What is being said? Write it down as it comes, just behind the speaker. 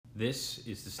This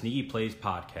is the Sneaky Plays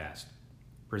podcast,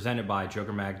 presented by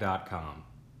JokerMag.com,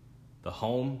 the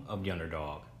home of the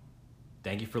underdog.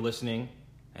 Thank you for listening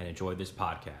and enjoy this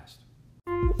podcast.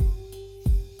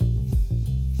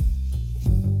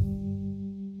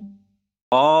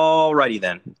 Alrighty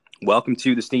then. Welcome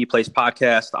to the Sneaky Plays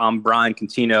podcast. I'm Brian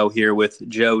Contino here with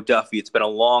Joe Duffy. It's been a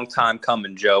long time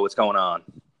coming, Joe. What's going on?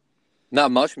 Not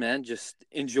much, man. Just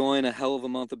enjoying a hell of a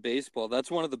month of baseball.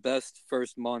 That's one of the best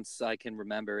first months I can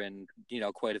remember in,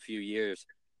 quite a few years.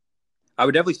 I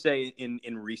would definitely say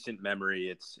in recent memory,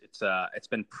 it's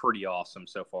been pretty awesome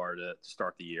so far to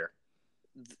start the year.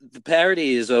 The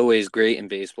parity is always great in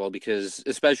baseball because,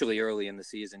 especially early in the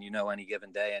season, any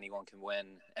given day anyone can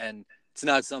win. And it's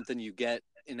not something you get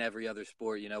in every other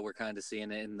sport. We're kind of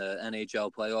seeing it in the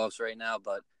NHL playoffs right now,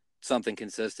 but something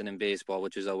consistent in baseball,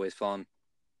 which is always fun.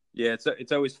 Yeah,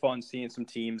 it's always fun seeing some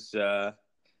teams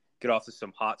get off to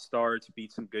some hot starts,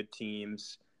 beat some good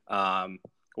teams. One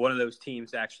of those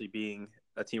teams actually being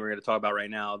a team we're going to talk about right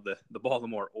now, the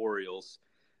Baltimore Orioles.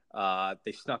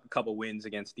 They snuck a couple wins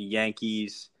against the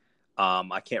Yankees.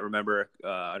 I can't remember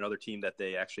another team that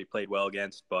they actually played well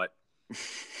against, but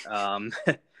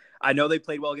I know they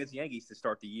played well against the Yankees to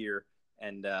start the year,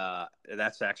 and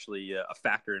that's actually a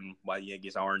factor in why the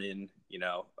Yankees aren't in,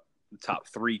 the top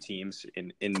three teams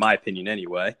in my opinion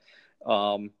anyway.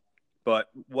 But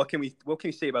what can we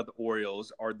say about the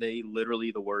Orioles? Are they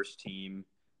literally the worst team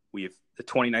the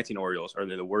 2019 Orioles, are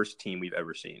they the worst team we've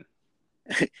ever seen?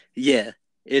 Yeah.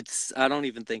 I don't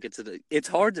even think it's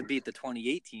hard to beat the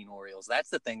 2018 Orioles. That's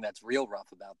the thing that's real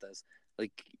rough about this.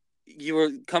 Like, you were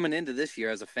coming into this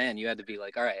year as a fan, you had to be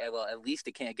like, all right, well, at least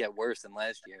it can't get worse than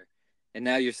last year. And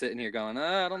now you're sitting here going,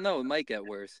 I don't know, it might get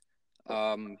worse.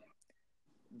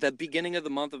 The beginning of the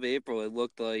month of April, it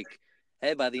looked like,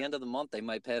 hey, by the end of the month, they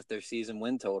might pass their season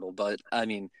win total. But,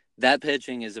 that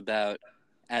pitching is about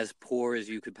as poor as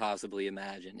you could possibly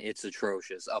imagine. It's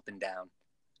atrocious, up and down.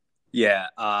 Yeah,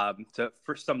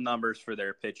 for some numbers for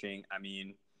their pitching,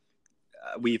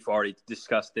 we've already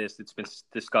discussed this. It's been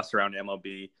discussed around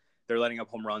MLB. They're letting up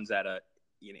home runs at an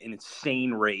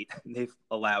insane rate. They've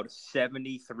allowed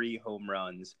 73 home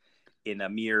runs in a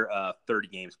mere 30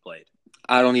 games played.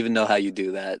 I don't even know how you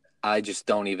do that. I just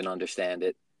don't even understand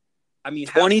it.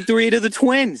 23 to the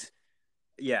Twins.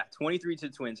 Yeah, 23 to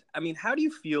the Twins. How do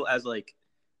you feel as like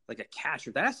a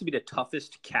catcher? That has to be the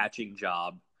toughest catching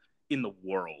job in the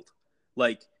world.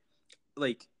 You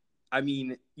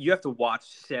have to watch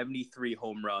 73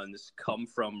 home runs come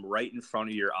from right in front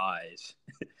of your eyes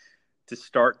to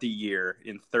start the year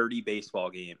in 30 baseball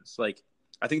games.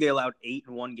 I think they allowed 8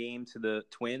 in one game to the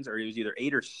Twins, or it was either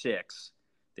 8 or 6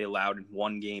 they allowed in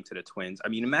one game to the Twins.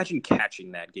 Imagine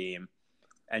catching that game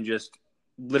and just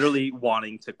literally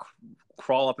wanting to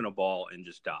crawl up in a ball and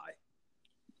just die.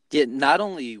 Yeah, not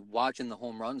only watching the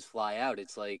home runs fly out,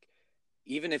 it's like,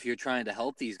 even if you're trying to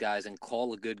help these guys and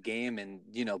call a good game and,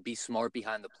 be smart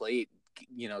behind the plate,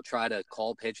 try to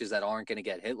call pitches that aren't going to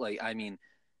get hit.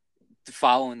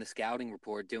 Following the scouting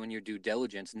report, doing your due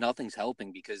diligence, nothing's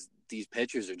helping because these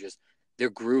pitchers are they're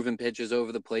grooving pitches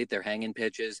over the plate. They're hanging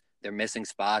pitches. They're missing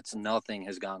spots. Nothing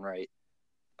has gone right.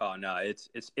 Oh, no, it's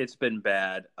been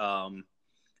bad. They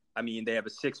have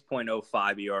a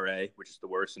 6.05 ERA, which is the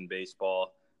worst in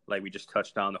baseball. Like we just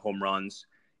touched on, the home runs,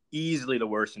 easily the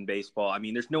worst in baseball.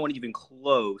 There's no one even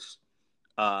close.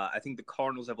 I think the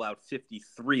Cardinals have allowed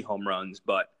 53 home runs,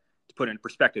 but to put it in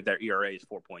perspective, their ERA is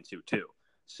 4.22.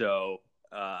 So,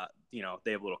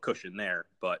 they have a little cushion there.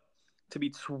 But to be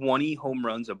 20 home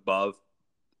runs above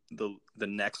the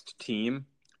next team,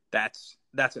 that's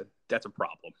a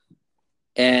problem.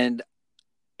 And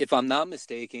if I'm not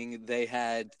mistaken, they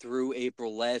had, through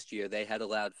April last year, they had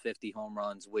allowed 50 home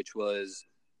runs, which was,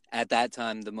 at that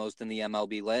time, the most in the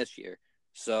MLB last year.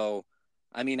 So,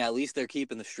 at least they're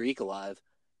keeping the streak alive.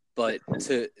 But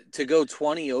to go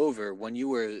 20 over when you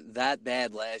were that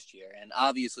bad last year, and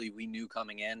obviously we knew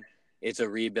coming in, it's a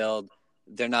rebuild.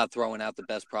 They're not throwing out the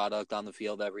best product on the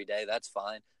field every day. That's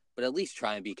fine. But at least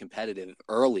try and be competitive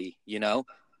early,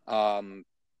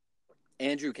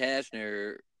 Andrew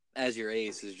Cashner, as your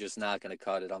ace, is just not going to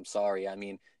cut it. I'm sorry.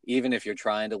 Even if you're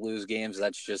trying to lose games,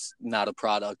 that's just not a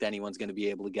product anyone's going to be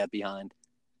able to get behind.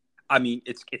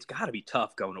 It's got to be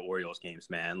tough going to Orioles games,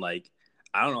 man. I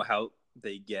don't know how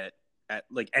they get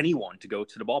anyone to go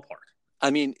to the ballpark.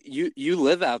 You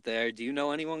live out there. Do you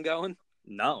know anyone going?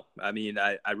 No, I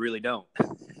really don't.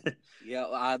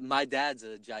 Yeah, my dad's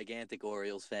a gigantic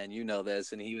Orioles fan. You know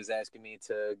this, and he was asking me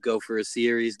to go for a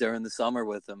series during the summer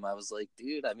with him. I was like,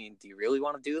 dude, do you really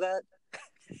want to do that?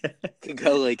 Could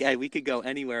go we could go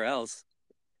anywhere else.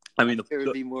 It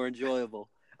would be more enjoyable.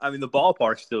 The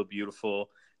ballpark's still beautiful.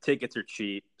 tickets are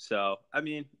cheap. So, I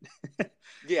mean,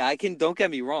 Yeah, I can. Don't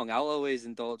get me wrong. I'll always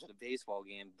indulge in a baseball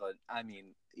game, but I mean,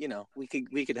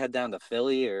 we could head down to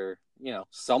Philly or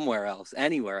somewhere else,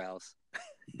 anywhere else,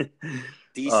 uh,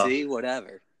 DC,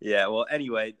 whatever. yeah. Well,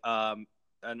 anyway,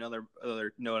 another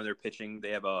note on their pitching,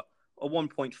 they have a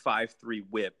 1.53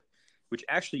 WHIP, which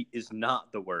actually is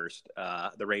not the worst.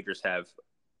 The Rangers have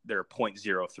their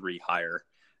 .03 higher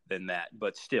than that,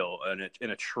 but still an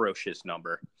atrocious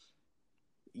number.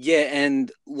 Yeah,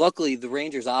 and luckily the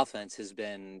Rangers' offense has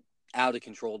been out of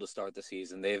control to start the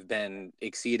season. They've been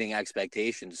exceeding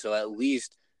expectations, so at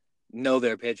least no,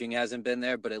 their pitching hasn't been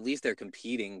there, but at least they're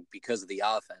competing because of the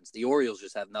offense. The Orioles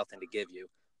just have nothing to give you.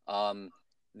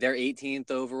 They're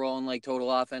 18th overall in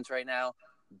total offense right now,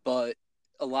 but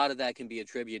a lot of that can be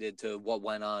attributed to what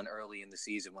went on early in the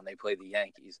season when they played the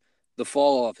Yankees. The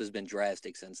fall off has been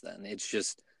drastic since then. It's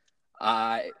just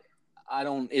I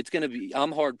don't it's going to be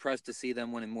I'm hard pressed to see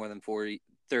them winning more than 40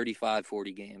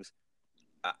 games.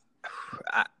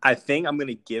 I think I'm going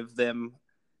to give them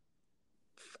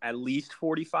at least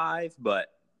 45, but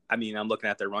I mean, I'm looking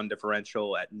at their run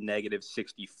differential at negative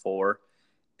 64,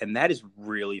 and that is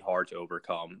really hard to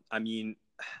overcome. I mean,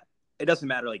 it doesn't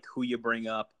matter who you bring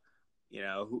up,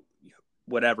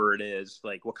 whatever it is,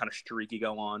 what kind of streak you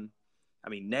go on. I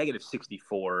mean, negative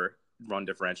 64 run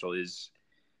differential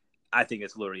I think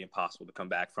it's literally impossible to come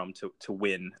back from to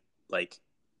win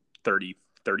 30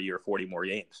 or 40 more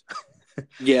games.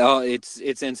 Yeah,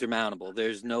 it's insurmountable.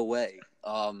 There's no way.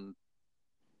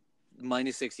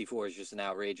 Minus 64 is just an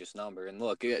outrageous number. And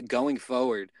look, going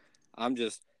forward, I'm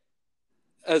just,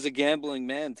 as a gambling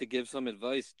man, to give some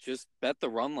advice, just bet the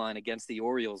run line against the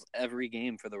Orioles every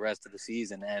game for the rest of the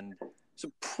season. And it's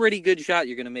a pretty good shot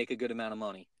you're going to make a good amount of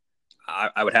money.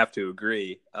 I would have to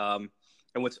agree. And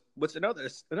what's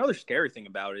another scary thing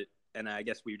about it, and I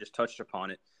guess we just touched upon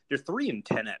it, they're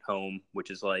 3-10 at home, which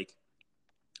is I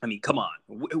mean, come on,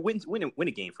 win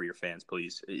a game for your fans,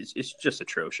 please. It's just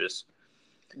atrocious.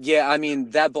 Yeah, I mean,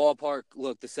 that ballpark,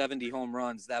 look, the 70 home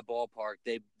runs, that ballpark,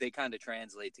 they kind of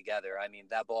translate together. I mean,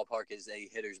 that ballpark is a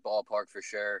hitter's ballpark for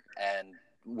sure. And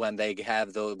when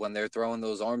when they're throwing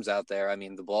those arms out there, I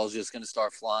mean, the ball's just going to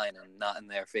start flying and not in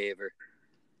their favor.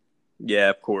 Yeah,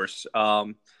 of course.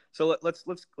 So let's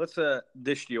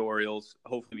dish the Orioles.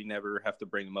 Hopefully we never have to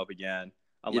bring them up again.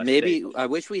 Yeah, maybe I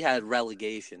wish we had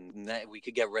relegation and that we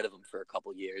could get rid of them for a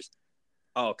couple years.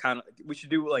 Oh, kind of. We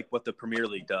should do what the Premier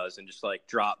League does and just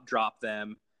drop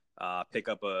them, pick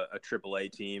up a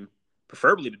AAA team,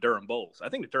 preferably the Durham Bulls. I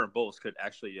think the Durham Bulls could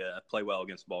actually play well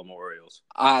against the Baltimore Orioles.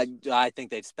 I think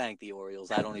they'd spank the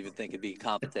Orioles. I don't even think it'd be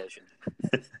competition.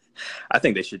 I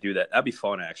think they should do that. That'd be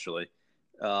fun, actually.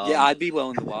 Yeah, I'd be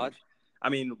willing to watch. I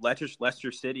mean,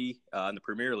 Leicester City in the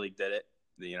Premier League did it.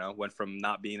 Went from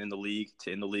not being in the league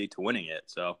to winning it.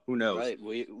 So who knows? Right.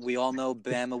 We all know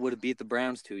Bama would have beat the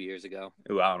Browns 2 years ago.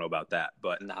 Ooh, I don't know about that,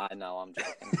 but no, I'm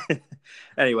joking.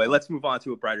 Anyway, let's move on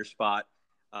to a brighter spot.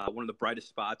 One of the brightest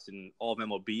spots in all of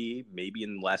MLB, maybe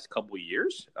in the last couple of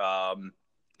years.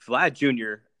 Vlad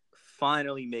Jr.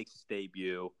 finally makes his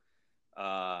debut.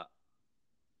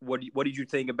 What did you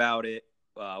think about it?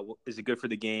 Is it good for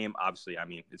the game? Obviously, I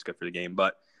mean, it's good for the game,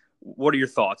 but what are your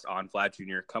thoughts on Vlad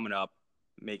Jr. coming up,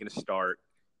 making a start,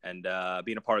 and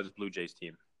being a part of this Blue Jays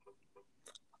team?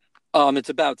 It's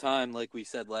about time, like we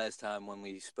said last time when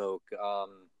we spoke.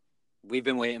 We've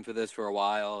been waiting for this for a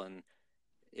while, and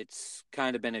it's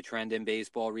kind of been a trend in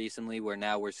baseball recently where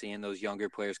now we're seeing those younger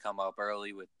players come up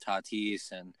early with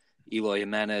Tatis and Eloy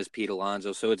Jimenez, Pete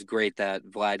Alonso. So it's great that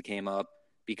Vlad came up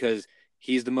because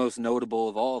he's the most notable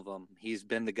of all of them. He's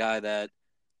been the guy that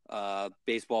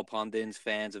baseball pundits,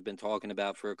 fans have been talking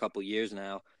about for a couple years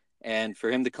now. And for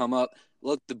him to come up,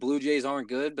 look, the Blue Jays aren't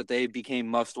good, but they became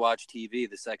must-watch TV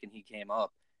the second he came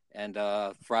up. And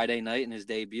Friday night in his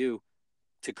debut,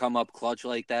 to come up clutch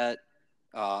like that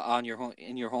in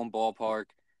your home ballpark,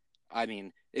 I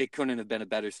mean, it couldn't have been a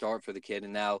better start for the kid.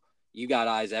 And now you got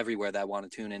eyes everywhere that want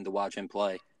to tune in to watch him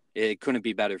play. It couldn't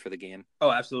be better for the game.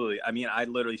 Oh, absolutely. I mean, I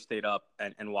literally stayed up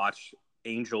and watched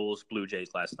Angels Blue Jays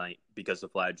last night because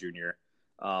of Vlad Jr.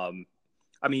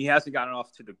 I mean, he hasn't gotten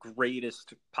off to the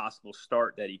greatest possible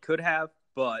start that he could have,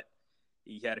 but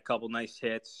he had a couple nice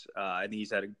hits. I think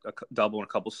he's had a double and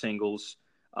a couple singles.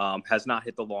 Has not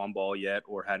hit the long ball yet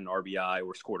or had an RBI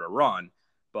or scored a run.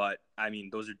 But, I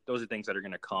mean, those are things that are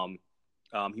going to come.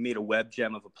 He made a web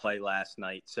gem of a play last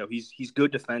night. So he's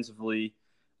good defensively.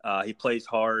 He plays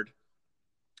hard.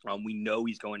 We know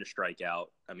he's going to strike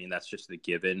out. I mean, that's just the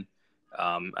given.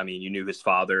 I mean, you knew his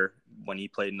father when he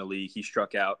played in the league, he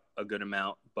struck out a good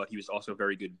amount, but he was also a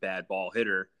very good bad ball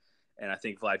hitter. And I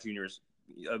think Vlad Jr. is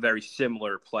a very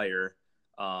similar player.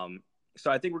 So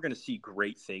I think we're going to see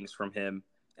great things from him.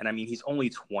 And I mean, he's only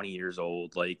 20 years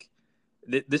old. Like,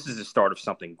 this is the start of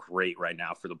something great right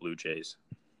now for the Blue Jays.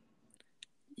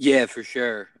 Yeah, for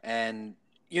sure. And,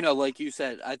 like you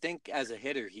said, I think as a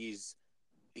hitter,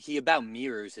 he about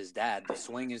mirrors his dad. The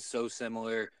swing is so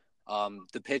similar.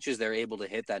 The pitches they're able to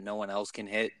hit that no one else can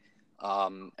hit.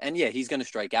 And yeah, he's going to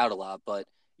strike out a lot, but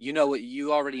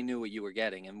you already knew what you were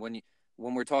getting. And when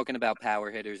we're talking about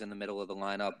power hitters in the middle of the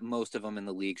lineup, most of them in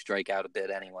the league strike out a bit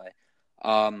anyway.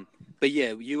 But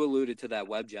yeah, you alluded to that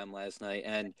web gem last night,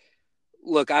 and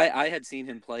look, I had seen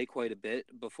him play quite a bit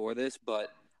before this,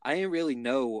 but I didn't really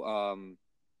know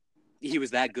he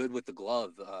was that good with the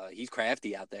glove. He's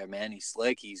crafty out there, man. He's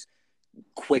slick. He's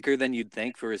quicker than you'd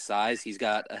think for his size. He's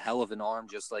got a hell of an arm,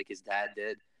 just like his dad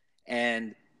did.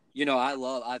 And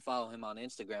I follow him on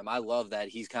Instagram. I love that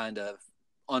he's kind of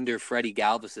under Freddie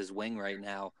Galvis's wing right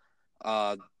now.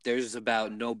 There's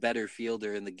about no better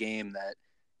fielder in the game that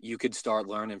you could start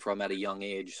learning from at a young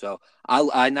age. So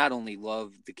I not only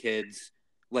love the kids,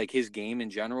 like his game in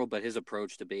general, but his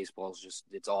approach to baseball is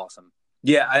it's awesome.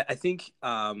 Yeah, I think,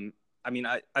 I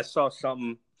saw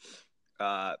some,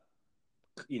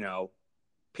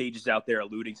 pages out there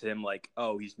alluding to him like,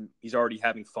 oh, he's already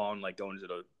having fun, like going to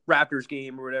the Raptors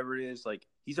game or whatever it is. Like,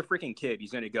 he's a freaking kid.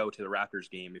 He's going to go to the Raptors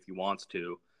game if he wants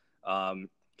to.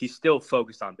 He's still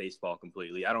focused on baseball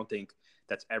completely. I don't think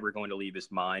that's ever going to leave his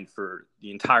mind for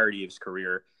the entirety of his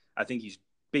career. I think he's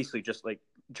basically just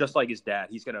like his dad.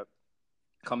 He's going to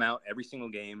come out every single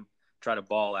game, try to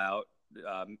ball out,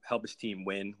 help his team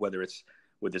win, whether it's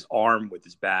with his arm, with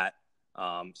his bat.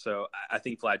 So I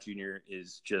think Vlad Jr.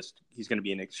 he's going to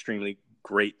be an extremely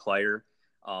great player.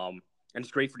 And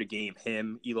it's great for the game.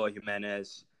 Him, Eloy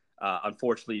Jimenez.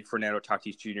 Unfortunately, Fernando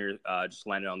Tatis Jr. Just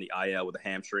landed on the IL with a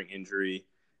hamstring injury.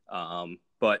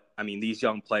 But I mean, these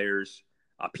young players,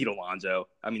 Pete Alonso,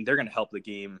 I mean, they're going to help the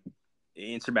game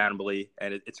insurmountably,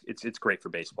 and it's great for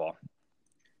baseball.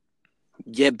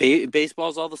 Yeah,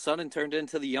 baseball's all of a sudden turned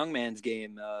into the young man's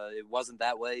game. It wasn't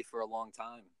that way for a long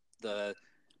time.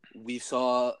 We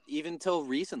saw, even till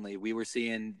recently, we were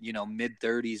seeing,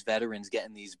 mid-30s veterans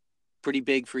getting these pretty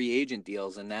big free agent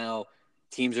deals, and now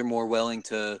teams are more willing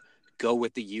to go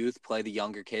with the youth, play the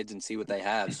younger kids, and see what they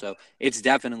have. So it's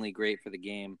definitely great for the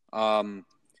game. And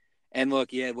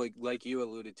look, yeah, like you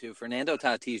alluded to, Fernando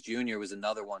Tatis Jr. was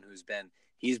another one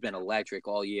he's been electric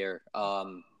all year.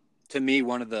 To me,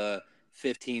 one of the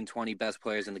 15, 20 best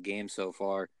players in the game so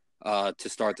far to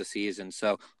start the season.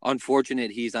 So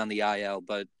unfortunate he's on the IL,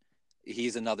 but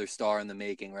he's another star in the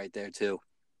making right there too.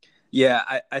 Yeah,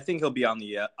 I think he'll be on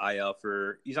the IL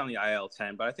he's on the IL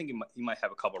 10, but I think he might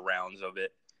have a couple rounds of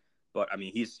it. But I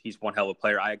mean, he's one hell of a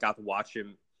player. I got to watch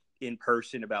him in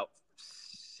person about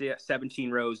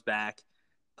 17 rows back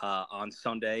on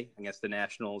Sunday against the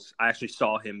Nationals. I actually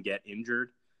saw him get injured.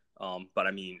 But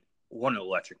I mean, what an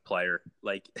electric player.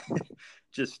 Like,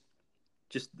 just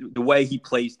the way he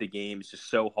plays the game is just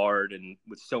so hard and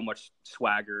with so much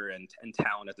swagger and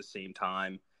talent at the same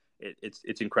time.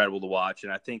 It's incredible to watch.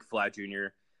 And I think Vlad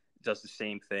Jr. does the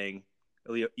same thing.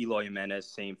 Eloy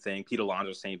Jimenez, same thing. Pete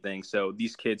Alonso, same thing. So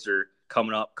these kids are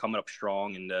coming up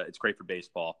strong, and it's great for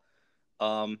baseball.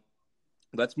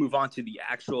 Let's move on to the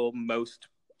actual most,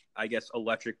 I guess,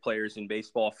 electric players in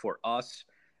baseball for us,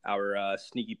 our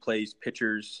Sneaky Plays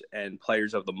pitchers and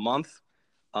players of the month.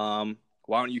 Why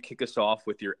don't you kick us off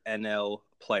with your NL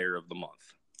player of the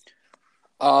month?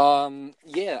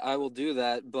 Yeah, I will do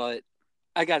that, but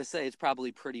I got to say it's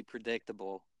probably pretty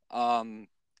predictable.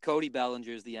 Cody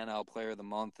Bellinger is the NL player of the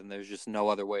month, and there's just no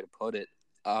other way to put it.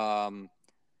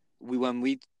 When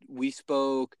we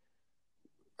spoke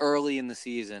early in the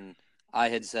season, I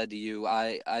had said to you,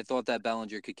 I thought that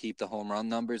Bellinger could keep the home run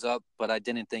numbers up, but I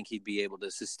didn't think he'd be able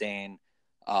to sustain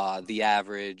the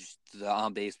average, the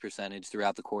on-base percentage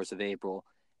throughout the course of April.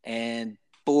 And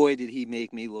boy, did he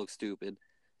make me look stupid.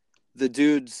 The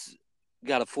dude's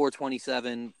got a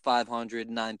 427, 500,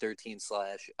 913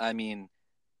 slash. I mean,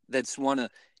 that's one of,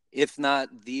 if not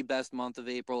the best month of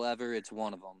April ever, it's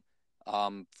one of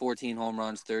them. 14 home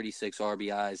runs, 36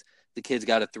 RBIs. The kid's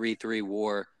got a 3.3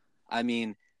 WAR. I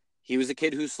mean, he was a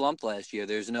kid who slumped last year.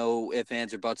 There's no ifs,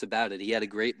 ands, or buts about it. He had a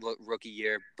great rookie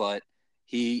year, but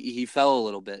he fell a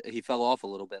little bit. He fell off a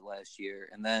little bit last year.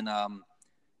 And then,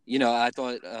 I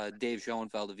thought Dave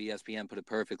Schoenfeld of ESPN put it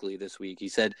perfectly this week. He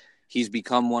said he's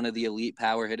become one of the elite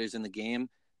power hitters in the game,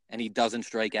 and he doesn't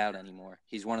strike out anymore.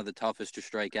 He's one of the toughest to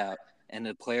strike out. And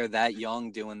a player that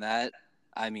young doing that,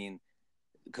 I mean,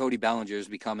 Cody Bellinger is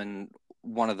becoming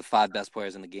one of the 5 best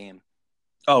players in the game.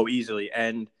 Oh, easily.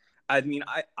 And I mean,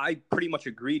 I pretty much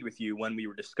agreed with you when we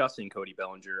were discussing Cody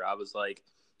Bellinger. I was like,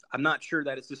 I'm not sure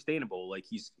that it's sustainable. Like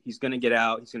he's going to get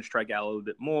out. He's going to strike out a little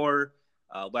bit more.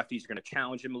 Lefties are going to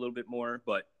challenge him a little bit more.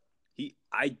 But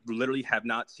I literally have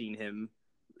not seen him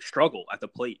struggle at the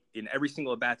plate in every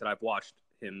single at bat that I've watched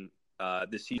him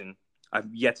this season.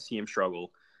 I've yet to see him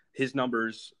struggle. His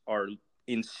numbers are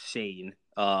insane.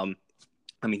 I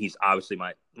mean, he's obviously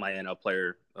my NL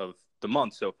player of the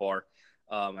month so far.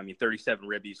 I mean, 37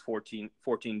 ribbies, 14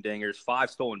 dingers, 5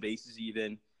 stolen bases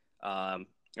even.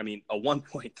 I mean, a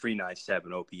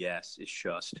 1.397 OPS is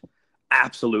just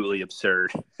absolutely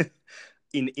absurd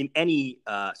in any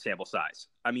sample size.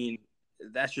 I mean,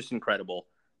 that's just incredible.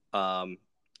 And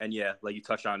yeah, like you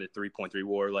touched on it, 3.3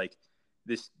 WAR. Like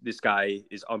this guy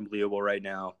is unbelievable right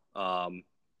now.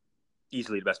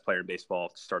 Easily the best player in baseball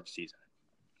to start the season.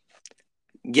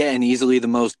 Yeah, and easily the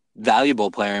most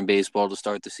valuable player in baseball to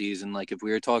start the season. Like if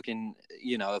we were talking,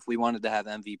 if we wanted to have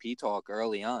MVP talk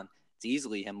early on, it's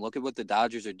easily him. Look at what the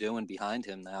Dodgers are doing behind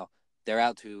him now. They're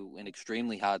out to an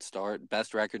extremely hot start,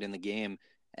 best record in the game.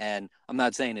 And I'm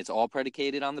not saying it's all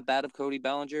predicated on the bat of Cody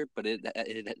Bellinger, but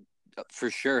it for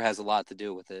sure has a lot to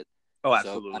do with it. Oh,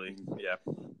 absolutely. So, yeah.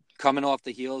 Coming off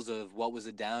the heels of what was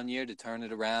a down year to turn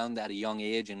it around at a young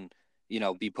age and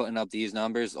be putting up these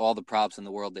numbers, all the props in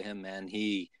the world to him, man.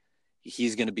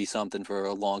 He's going to be something for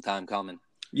a long time coming.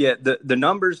 Yeah, the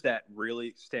numbers that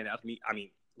really stand out to me, I mean,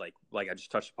 like I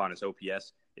just touched upon, his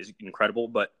OPS is incredible,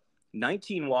 but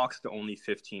 19 walks to only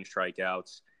 15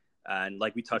 strikeouts. And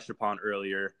like we touched upon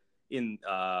earlier in,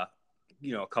 a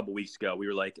couple weeks ago, we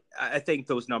were like, I think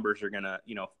those numbers are going to,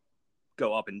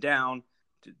 go up and down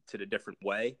to the different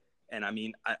way. And I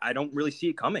mean, I don't really see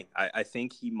it coming. I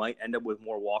think he might end up with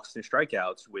more walks than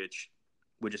strikeouts, which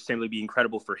would just simply be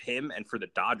incredible for him and for the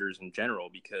Dodgers in general,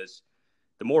 because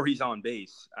the more he's on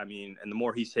base, I mean, and the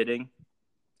more he's hitting,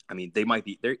 I mean, they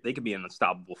could be an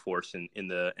unstoppable force in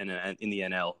the NL, in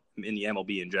the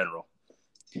MLB in general.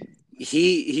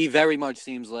 He very much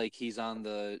seems like he's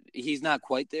not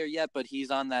quite there yet, but he's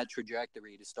on that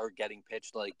trajectory to start getting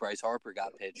pitched like Bryce Harper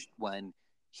got pitched when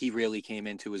he really came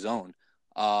into his own.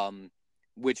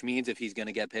 Which means if he's going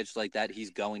to get pitched like that,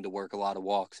 he's going to work a lot of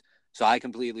walks. So I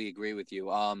completely agree with you.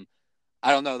 I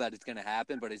don't know that it's going to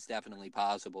happen, but it's definitely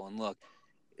possible. And look,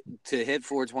 to hit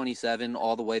 427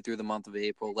 all the way through the month of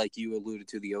April, like you alluded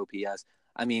to the OPS,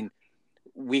 I mean,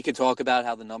 we could talk about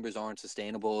how the numbers aren't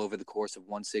sustainable over the course of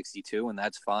 162, and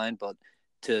that's fine. But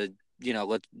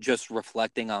let's just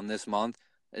reflecting on this month,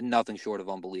 nothing short of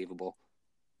unbelievable.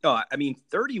 No, I mean,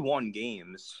 31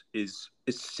 games is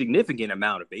a significant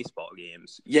amount of baseball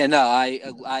games. Yeah, no,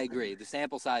 I agree. The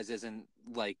sample size isn't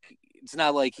it's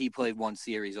not like he played one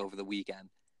series over the weekend.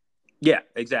 Yeah,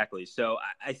 exactly. So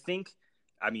I think,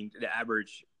 I mean, the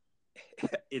average,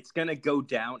 it's going to go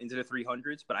down into the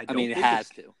 300s, but I don't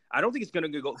think it's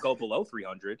going to go below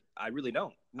 300. I really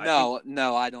don't.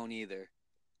 No, I don't either.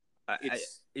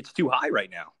 It's too high right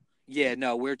now. Yeah,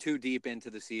 no, we're too deep into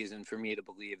the season for me to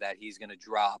believe that he's going to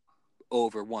drop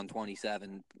over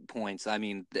 127 points. I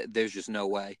mean, there's just no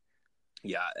way.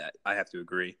 Yeah, I have to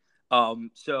agree.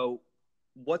 So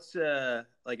what's I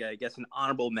guess an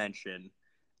honorable mention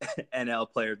NL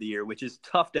Player of the Year, which is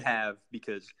tough to have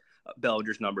because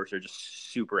Bellinger's numbers are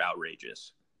just super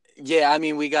outrageous. Yeah, I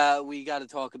mean, we got to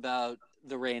talk about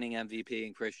the reigning MVP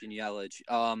and Christian Yelich.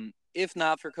 If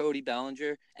not for Cody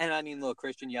Bellinger, and I mean, look,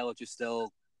 Christian Yelich is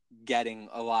still getting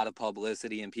a lot of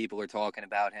publicity and people are talking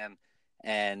about him,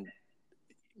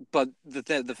 but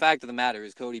the fact of the matter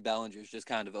is Cody Bellinger is just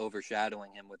kind of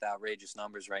overshadowing him with outrageous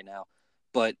numbers right now.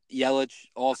 But Yelich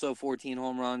also 14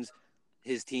 home runs,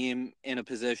 his team in a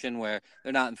position where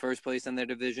they're not in first place in their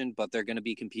division, but they're going to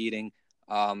be competing.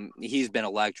 He's been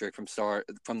electric from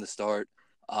the start.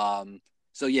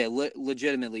 So yeah,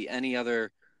 legitimately any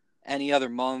other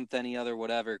month, any other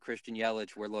whatever, Christian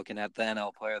Yelich, we're looking at the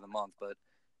NL Player of the Month, but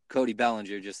Cody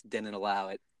Bellinger just didn't allow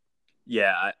it.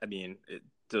 Yeah, I mean,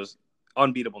 those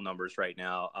unbeatable numbers right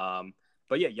now.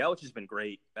 But yeah, Yelich has been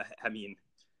great. I mean,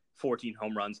 14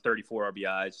 home runs, 34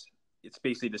 RBIs. It's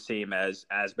basically the same as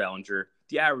Bellinger.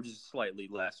 The average is slightly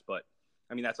less, but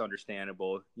I mean, that's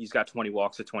understandable. He's got 20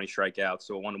 walks to 20 strikeouts,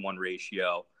 so a 1-to-1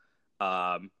 ratio.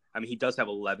 I mean, he does have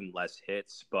 11 less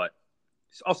hits, but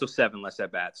it's also 7 less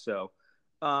at bats. So,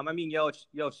 I mean, Yelich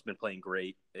has been playing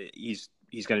great. He's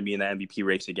going to be in the MVP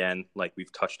race again, like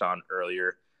we've touched on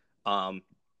earlier.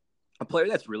 A player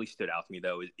that's really stood out to me,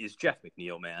 though, is Jeff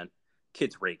McNeil, man.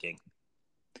 Kid's raking.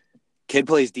 Kid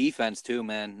plays defense, too,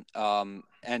 man.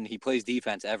 And he plays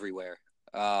defense everywhere.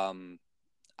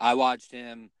 I watched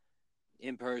him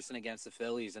in person against the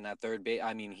Phillies and at third base.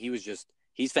 I mean,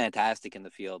 he's fantastic in the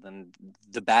field, and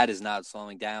the bat is not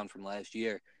slowing down from last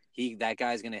year. That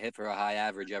guy's going to hit for a high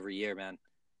average every year, man.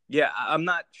 Yeah, I'm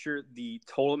not sure the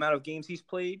total amount of games he's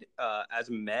played as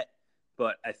a Met,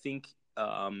 but I think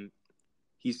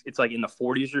it's like in the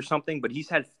 40s or something. But he's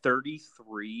had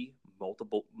 33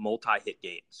 multi-hit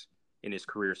games in his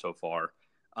career so far.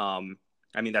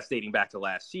 I mean, that's dating back to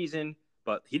last season,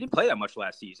 but he didn't play that much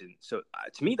last season. So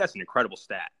to me, that's an incredible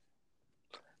stat.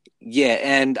 Yeah,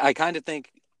 and I kind of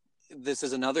think this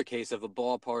is another case of a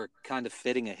ballpark kind of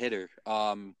fitting a hitter.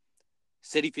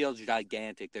 Citi Field's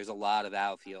gigantic. There's a lot of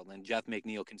outfield, and Jeff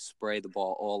McNeil can spray the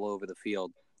ball all over the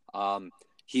field.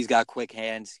 He's got quick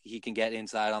hands. He can get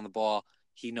inside on the ball.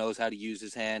 He knows how to use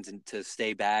his hands and to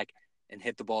stay back and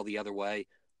hit the ball the other way.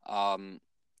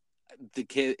 The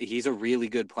kid, he's a really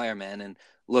good player, man. And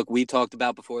look, we talked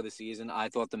about before the season, I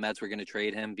thought the Mets were going to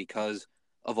trade him because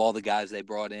of all the guys they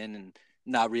brought in and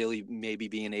not really maybe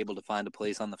being able to find a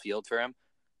place on the field for him.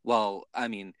 Well, I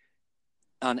mean,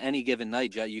 on any given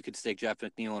night, you could stick Jeff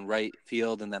McNeil in right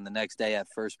field and then the next day at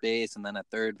first base and then at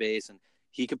third base. And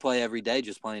he could play every day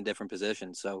just playing different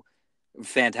positions. So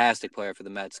fantastic player for the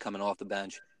Mets coming off the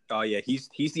bench. Oh, yeah, he's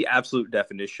the absolute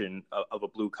definition of a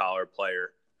blue-collar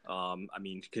player. I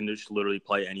mean, he can just literally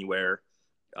play anywhere.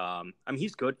 I mean,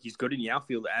 he's good. He's good in the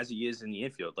outfield as he is in the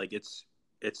infield. Like, it's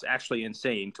actually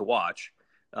insane to watch.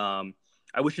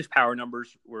 I wish his power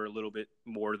numbers were a little bit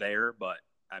more there, but,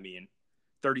 I mean,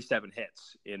 37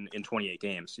 hits in 28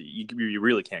 games. You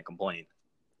really can't complain.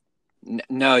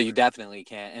 No, you definitely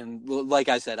can't. And like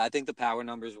I said, I think the power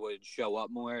numbers would show up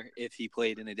more if he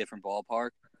played in a different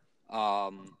ballpark.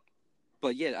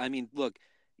 But, yeah, I mean, look,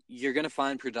 you're going to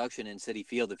find production in Citi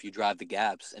Field if you drive the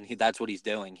gaps, and that's what he's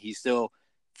doing. He's still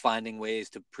finding ways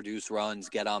to produce runs,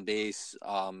 get on base,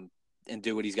 and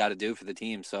do what he's got to do for the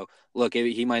team. So, look,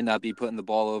 he might not be putting the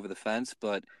ball over the fence,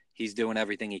 but he's doing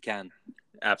everything he can.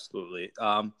 Absolutely.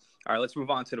 All right, let's move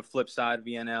on to the flip side of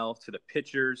the NL, to the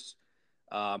pitchers.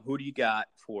 Who do you got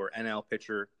for NL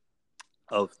pitcher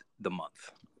of the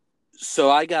month? So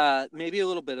I got maybe a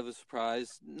little bit of a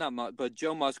surprise, not much, but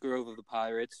Joe Musgrove of the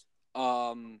Pirates.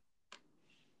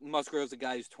 Musgrove's a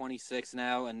guy who's 26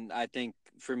 now, and I think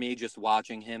for me, just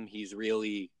watching him, he's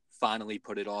really finally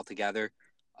put it all together.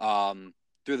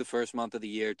 Through the first month of the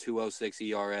year, 2.06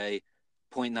 ERA,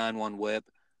 0.91 WHIP.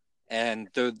 And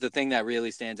the thing that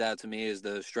really stands out to me is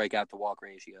the strikeout to walk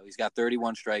ratio. He's got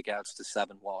 31 strikeouts to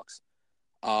 7 walks.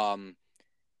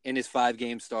 In his 5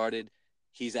 games started,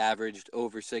 he's averaged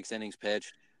over 6 innings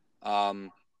pitched. The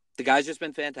guy's just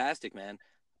been fantastic, man.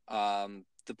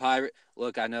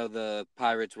 Look, I know the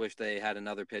Pirates wish they had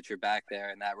another pitcher back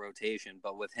there in that rotation,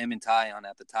 but with him and Taillon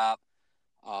at the top,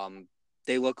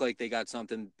 they look like they got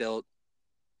something built,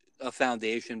 a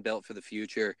foundation built for the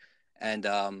future. And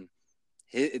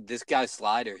this guy's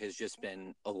slider has just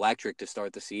been electric to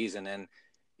start the season, and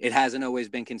it hasn't always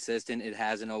been consistent. It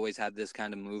hasn't always had this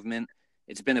kind of movement.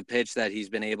 It's been a pitch that he's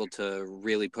been able to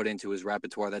really put into his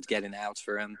repertoire that's getting outs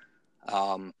for him.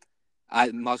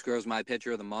 Musgrove's my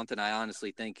pitcher of the month, and I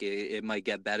honestly think it might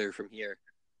get better from here.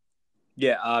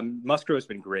 Yeah, Musgrove's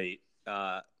been great.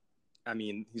 I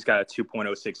mean, he's got a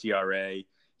 2.06 ERA.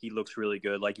 He looks really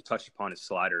good. Like you touched upon his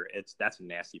slider. That's a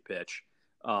nasty pitch.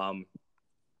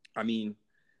 I mean,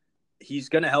 he's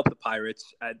going to help the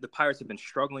Pirates. The Pirates have been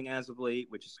struggling as of late,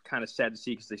 which is kind of sad to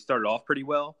see because they started off pretty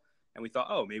well. And we thought,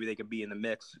 oh, maybe they could be in the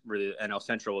mix for the NL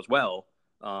Central as well.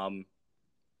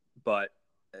 But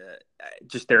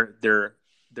just their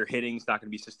hitting's not going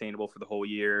to be sustainable for the whole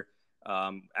year,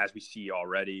 as we see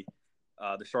already.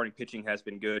 The starting pitching has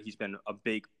been good. He's been a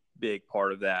big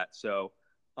part of that. So,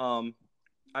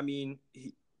 I mean,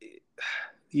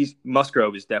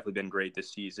 Musgrove has definitely been great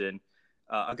this season.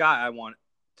 A guy I want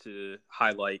to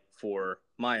highlight for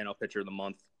my NL pitcher of the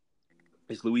month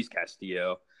is Luis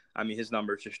Castillo. I mean, his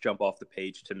numbers just jump off the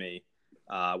page to me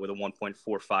with a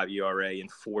 1.45 ERA and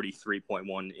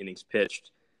 43.1 innings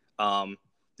pitched. The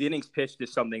innings pitched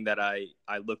is something that I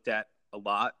looked at a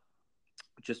lot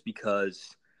just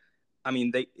because, I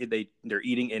mean, they're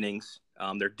eating innings.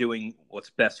 They're doing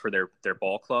what's best for their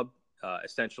ball club,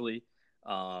 essentially.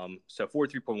 So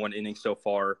 43.1 innings so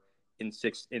far in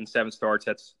 7 starts.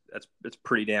 That's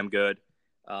pretty damn good.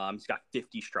 He's got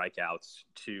 50 strikeouts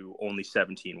to only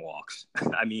 17 walks.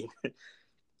 I mean,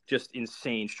 just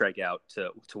insane strikeout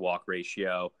to walk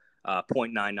ratio,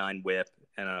 0.99 WHIP,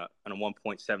 and a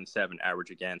 1.77 average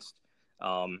against.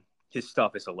 His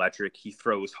stuff is electric. He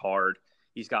throws hard.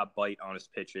 He's got bite on his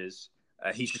pitches.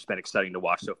 He's just been exciting to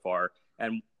watch so far.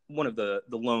 And one of the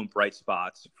lone bright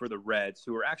spots for the Reds,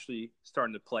 who are actually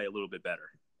starting to play a little bit better.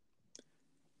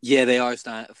 Yeah, they are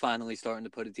finally starting to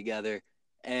put it together.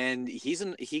 And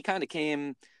he kind of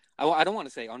came, I don't want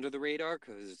to say under the radar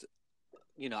because,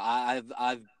 you know,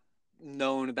 I've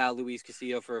known about Luis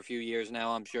Castillo for a few years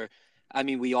now, I'm sure. I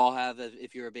mean, we all have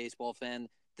if you're a baseball fan.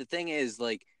 The thing is,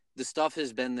 like, the stuff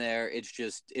has been there. It's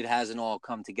just it hasn't all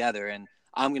come together. And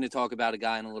I'm going to talk about a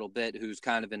guy in a little bit who's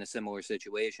kind of in a similar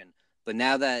situation. But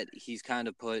now that he's kind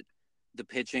of put the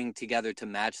pitching together to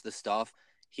match the stuff,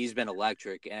 he's been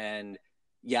electric. And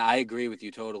yeah, I agree with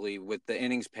you totally. With the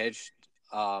innings pitched,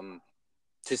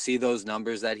 to see those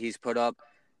numbers that he's put up,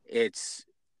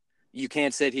 you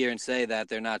can't sit here and say that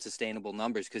they're not sustainable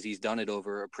numbers because he's done it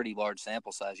over a pretty large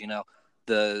sample size. You know,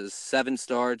 the 7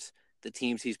 starts, the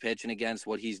teams he's pitching against,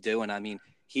 what he's doing. I mean,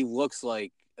 he looks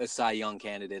like a Cy Young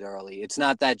candidate early. It's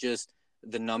not that just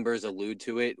the numbers allude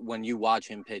to it. When you watch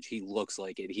him pitch, he looks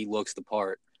like it. He looks the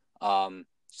part.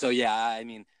 So, yeah, I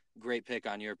mean, great pick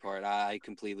on your part. I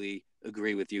completely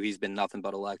agree with you. He's been nothing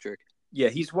but electric. Yeah,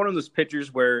 he's one of those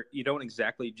pitchers where you don't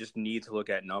exactly just need to look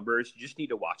at numbers. You just need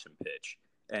to watch him pitch.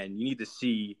 And you need to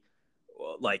see,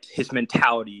 like, his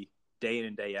mentality day in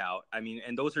and day out. I mean,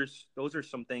 and those are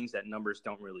some things that numbers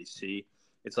don't really see.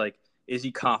 It's like, is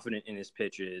he confident in his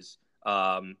pitches?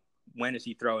 When is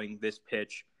he throwing this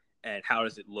pitch? And how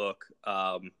does it look?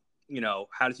 You know,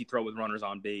 how does he throw with runners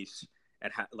on base?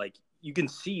 And how, like, you can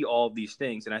see all of these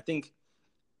things. And I think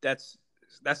that's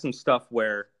some stuff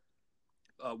where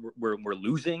we're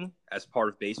losing as part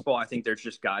of baseball. I think there's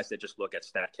just guys that just look at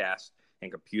StatCast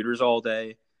and computers all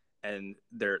day, and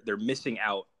they're missing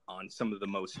out on some of the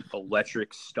most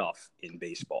electric stuff in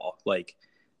baseball. Like,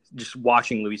 just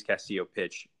watching Luis Castillo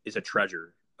pitch is a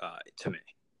treasure to me.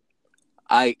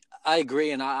 I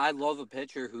agree, and I love a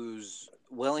pitcher who's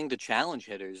willing to challenge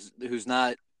hitters, who's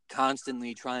not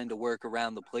constantly trying to work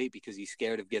around the plate because he's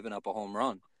scared of giving up a home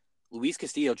run. Luis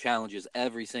Castillo challenges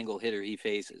every single hitter he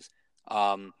faces.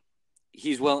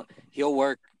 He'll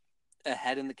work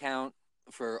ahead in the count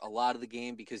for a lot of the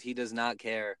game because he does not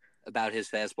care about his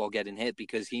fastball getting hit,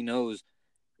 because he knows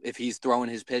if he's throwing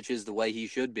his pitches the way he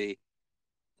should be,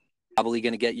 probably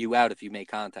going to get you out if you make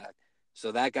contact.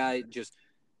 So that guy, just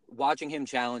watching him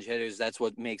challenge hitters, that's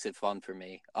what makes it fun for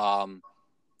me.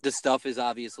 The stuff is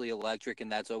obviously electric,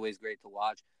 and that's always great to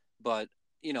watch. But,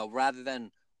 you know, rather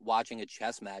than watching a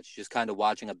chess match, just kind of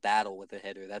watching a battle with a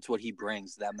hitter, that's what he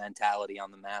brings, that mentality on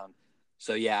the mound.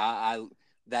 So, yeah,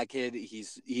 that kid,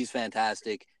 he's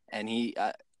fantastic. And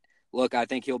I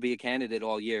think he'll be a candidate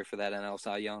all year for that NL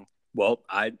Cy Young. Well,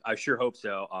 I sure hope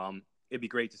so. It'd be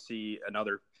great to see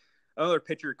another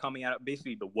pitcher coming out of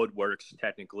basically the woodworks,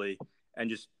 technically, and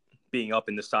just being up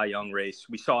in the Cy Young race.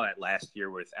 We saw that last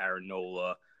year with Aaron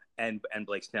Nola and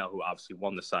Blake Snell, who obviously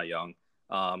won the Cy Young.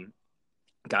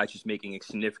 Guys just making a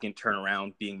significant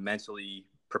turnaround, being mentally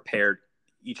prepared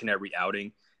each and every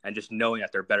outing, and just knowing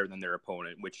that they're better than their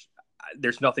opponent, which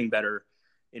there's nothing better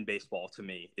in baseball to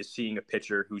me, is seeing a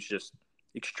pitcher who's just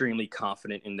extremely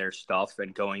confident in their stuff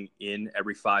and going in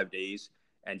every 5 days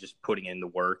and just putting in the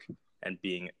work and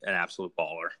being an absolute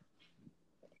baller.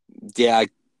 Yeah, I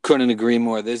couldn't agree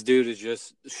more. This dude is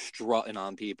just strutting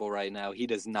on people right now. He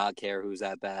does not care who's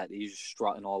at bat. He's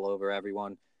strutting all over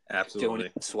everyone. Absolutely.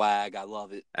 Doing swag. I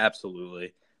love it.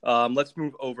 Absolutely. Let's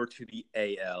move over to the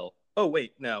AL. Oh,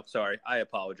 wait. No, sorry. I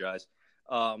apologize.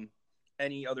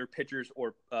 Any other pitchers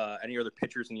or any other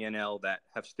pitchers in the NL that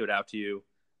have stood out to you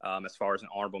as far as an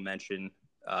honorable mention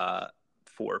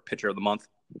for pitcher of the month?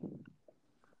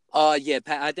 Yeah,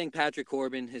 I think Patrick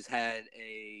Corbin has had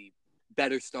a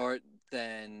better start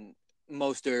than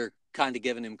most are kind of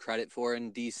giving him credit for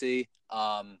in DC.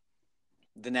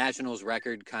 The Nationals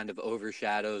record kind of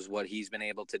overshadows what he's been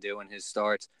able to do in his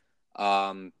starts.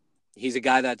 He's a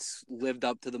guy that's lived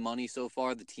up to the money so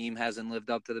far. The team hasn't lived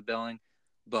up to the billing,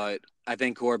 but I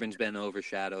think Corbin's been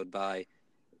overshadowed by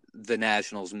the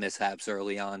Nationals' mishaps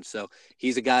early on. So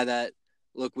he's a guy that,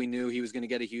 look, we knew he was going to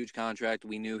get a huge contract.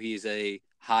 We knew he's a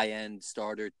high-end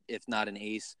starter, if not an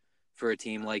ace, for a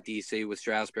team like DC with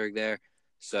Strasburg there.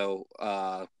 So,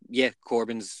 yeah,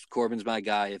 Corbin's my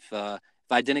guy. If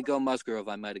I didn't go Musgrove,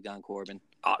 I might have gone Corbin.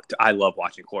 I love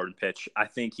watching Corbin pitch. I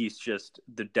think he's just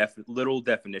the literal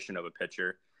definition of a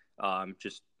pitcher.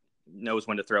 Just knows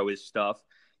when to throw his stuff.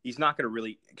 He's not going to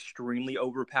really extremely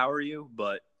overpower you,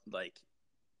 but like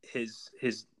his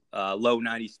low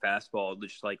 90s fastball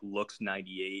just like looks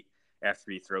 98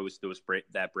 after he throws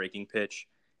that breaking pitch.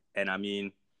 And I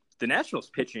mean, the Nationals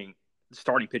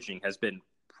starting pitching has been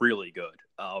really good.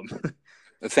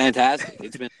 Fantastic.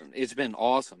 It's been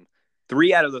awesome.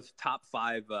 3 out of the top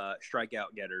 5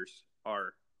 strikeout getters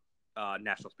are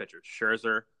Nationals pitchers: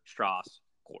 Scherzer, Strauss,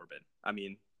 Corbin. I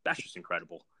mean, that's just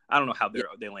incredible. I don't know how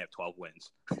they only have 12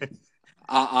 wins.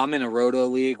 I'm in a roto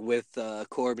league with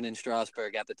Corbin and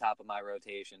Strasburg at the top of my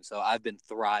rotation, so I've been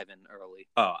thriving early.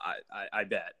 Oh, I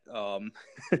bet.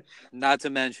 Not to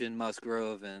mention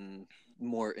Musgrove and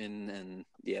Morton, and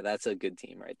yeah, that's a good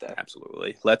team right there.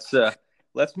 Absolutely. Let's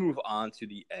move on to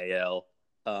the AL.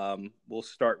 We'll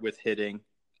start with hitting.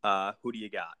 Who do you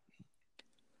got?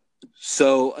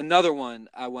 So another one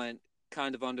I went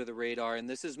kind of under the radar, and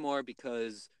this is more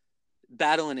because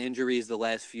battling injuries the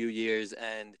last few years,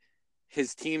 and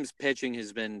his team's pitching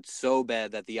has been so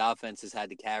bad that the offense has had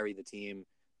to carry the team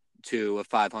to a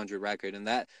 500 record. And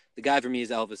that the guy for me is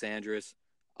Elvis Andrus,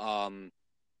 a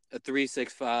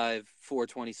 3.65,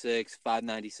 426,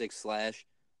 596 slash.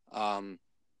 The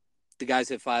guy's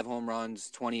hit 5 home runs,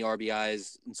 20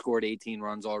 RBIs, and scored 18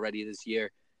 runs already this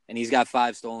year. And he's got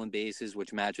 5 stolen bases,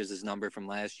 which matches his number from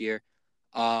last year.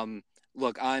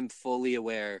 Look, I'm fully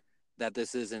aware that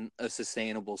this isn't a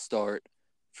sustainable start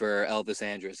for Elvis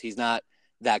Andrus. He's not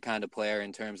that kind of player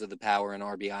in terms of the power and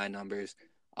RBI numbers.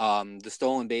 The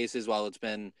stolen bases, while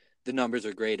the numbers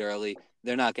are great early,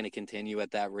 they're not going to continue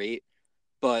at that rate.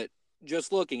 But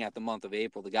just looking at the month of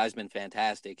April, the guy's been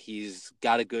fantastic. He's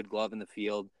got a good glove in the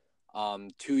field.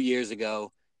 2 years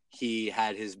ago, he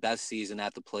had his best season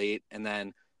at the plate, and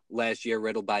then last year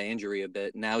riddled by injury a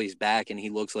bit. Now he's back, and he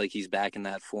looks like he's back in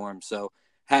that form. So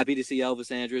happy to see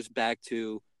Elvis Andrus back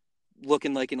to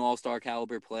looking like an all-star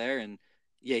caliber player. And,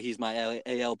 yeah, he's my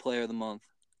AL player of the month.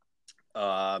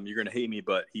 You're going to hate me,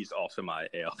 but he's also my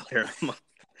AL player of the month.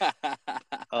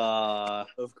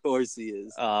 Of course he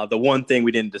is. The one thing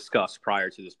we didn't discuss prior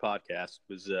to this podcast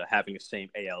was having the same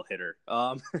AL hitter.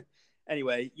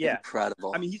 Anyway, yeah.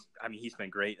 Incredible. I mean, he's been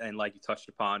great. And like you touched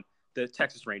upon, the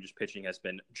Texas Rangers pitching has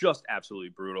been just absolutely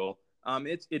brutal.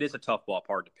 It is a tough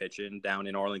ballpark to pitch in down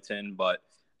in Arlington, but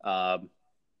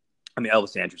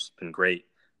Elvis Andrus has been great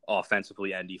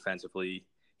offensively and defensively.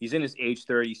 He's in his age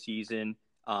 30 season.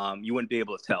 You wouldn't be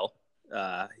able to tell.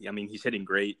 He's hitting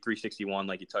great, 361,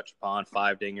 like you touched upon,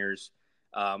 5 dingers.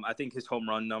 I think his home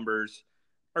run numbers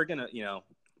are going to,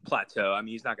 plateau. I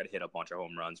mean, he's not going to hit a bunch of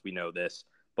home runs. We know this,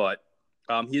 but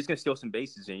he's going to steal some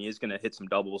bases and he's going to hit some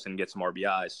doubles and get some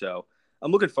RBIs. So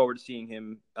I'm looking forward to seeing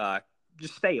him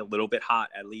just stay a little bit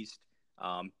hot, at least.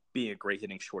 Being a great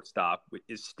hitting shortstop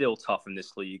is still tough in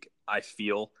this league, I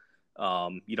feel.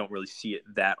 You don't really see it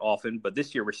that often, but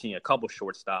this year we're seeing a couple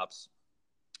shortstops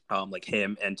like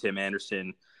him and Tim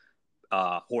Anderson,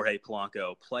 Jorge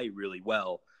Polanco play really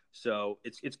well. So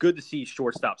it's good to see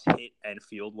shortstops hit and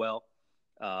field well.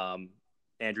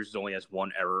 Andrus only has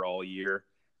 1 error all year.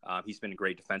 He's been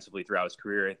great defensively throughout his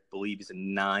career. I believe he's a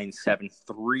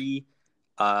 9.73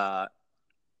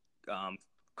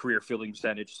 career fielding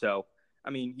percentage. So,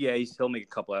 he'll make a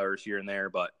couple errors here and there,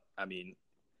 but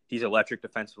he's electric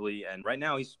defensively, and right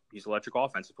now he's electric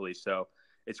offensively. So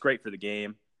it's great for the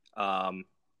game.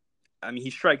 He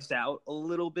strikes out a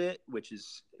little bit, which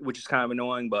is kind of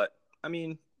annoying, but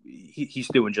he's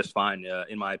doing just fine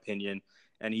in my opinion,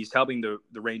 and he's helping the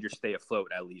Rangers stay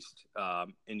afloat at least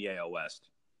in the AL West.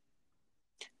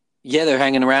 Yeah, they're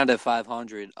hanging around at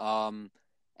 500. And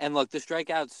look, the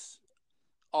strikeouts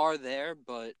are there,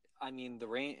 but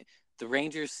the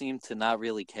Rangers seem to not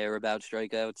really care about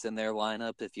strikeouts in their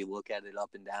lineup. If you look at it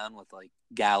up and down with like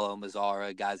Gallo,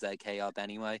 Mazzara, guys that K up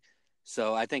anyway.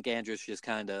 So I think Andrus just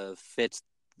kind of fits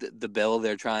the bill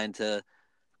they're trying to,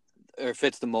 or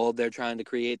fits the mold they're trying to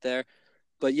create there.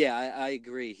 But yeah, I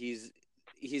agree. He's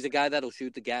a guy that'll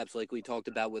shoot the gaps like we talked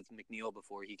about with McNeil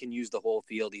before. He can use the whole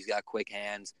field. He's got quick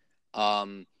hands.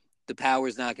 The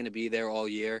power's not going to be there all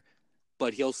year,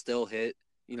 but he'll still hit,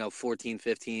 14,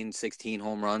 15, 16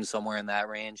 home runs, somewhere in that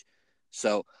range.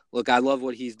 So, look, I love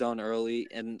what he's done early,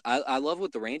 and I love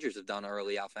what the Rangers have done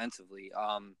early offensively.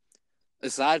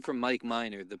 Aside from Mike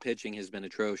Minor, the pitching has been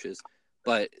atrocious,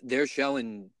 but they're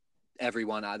showing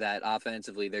everyone that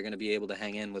offensively they're going to be able to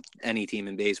hang in with any team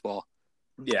in baseball.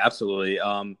 Yeah, absolutely.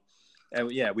 And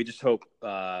yeah, we just hope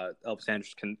Elvis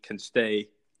Andrus can stay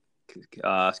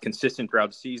consistent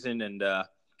throughout the season, and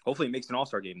hopefully makes an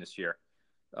All-Star game this year.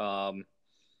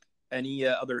 Any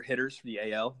other hitters for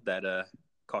the AL that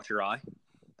caught your eye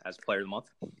as player of the month?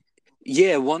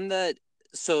 Yeah, one that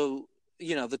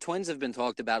the Twins have been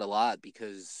talked about a lot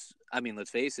because, let's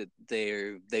face it,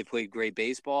 they played great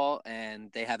baseball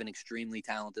and they have an extremely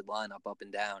talented lineup up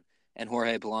and down. And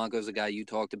Jorge Polanco is a guy you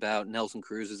talked about. Nelson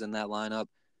Cruz is in that lineup.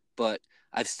 But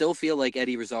I still feel like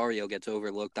Eddie Rosario gets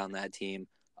overlooked on that team.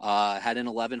 Had an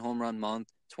 11 home run month,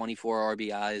 24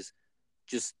 RBIs,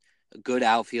 just a good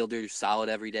outfielder, solid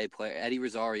everyday player. Eddie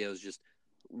Rosario is just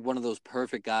one of those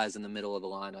perfect guys in the middle of the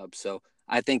lineup. So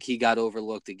I think he got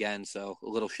overlooked again. So a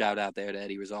little shout out there to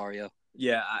Eddie Rosario.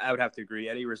 Yeah, I would have to agree.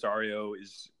 Eddie Rosario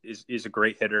is a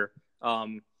great hitter.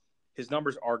 His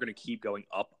numbers are going to keep going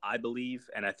up, I believe,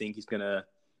 and I think he's going to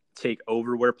take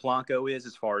over where Polanco is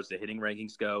as far as the hitting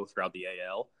rankings go throughout the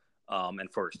AL,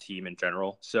 and for his team in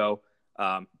general. So,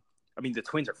 I mean, the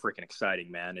Twins are freaking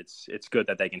exciting, man. It's good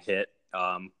that they can hit.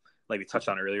 Like we touched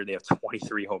on earlier, they have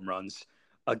 23 home runs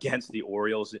against the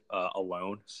Orioles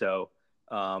alone. So,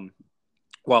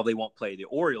 while they won't play the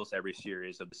Orioles every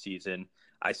series of the season,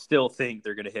 I still think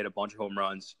they're going to hit a bunch of home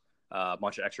runs, a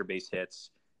bunch of extra base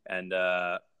hits, and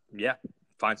yeah,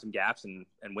 find some gaps and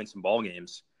win some ball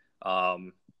games.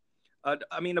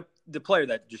 I mean, the player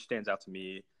that just stands out to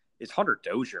me is Hunter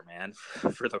Dozier, man,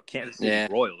 for the Kansas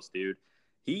City Royals, dude.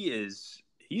 He's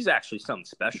actually something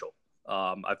special.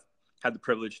 I've had the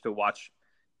privilege to watch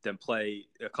them play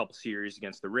a couple series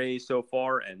against the Rays so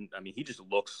far, and I mean, he just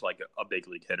looks like a big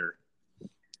league hitter.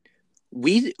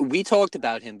 We talked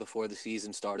about him before the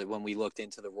season started when we looked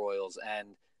into the Royals,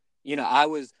 and I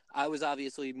was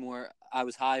obviously I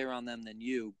was higher on them than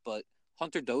you, but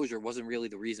Hunter Dozier wasn't really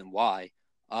the reason why.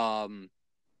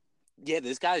 Yeah,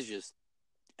 this guy's just,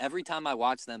 every time I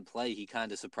watch them play, he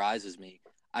kind of surprises me.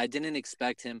 I didn't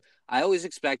expect him. I always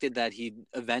expected that he'd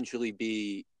eventually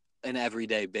be an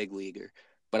everyday big leaguer,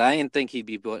 but I didn't think he'd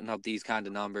be putting up these kind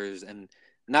of numbers, and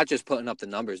not just putting up the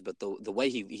numbers, but the way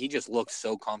he just looks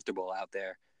so comfortable out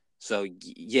there. So,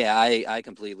 yeah, I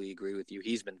completely agree with you.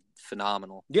 He's been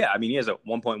phenomenal. Yeah, I mean, he has a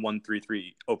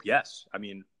 1.133 OPS. I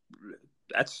mean,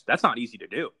 that's not easy to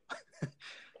do.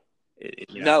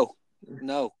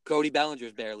 No. Cody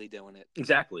Bellinger's barely doing it.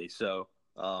 Exactly. So,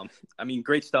 I mean,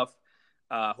 great stuff.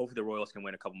 Hopefully the Royals can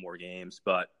win a couple more games,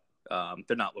 but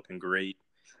they're not looking great.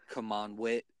 Come on,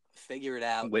 Whit. Figure it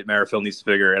out. Whit Merrifield needs to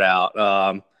figure it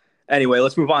out. Anyway,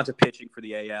 let's move on to pitching for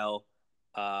the AL.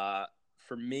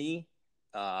 For me,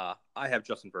 I have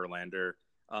Justin Verlander.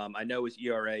 I know his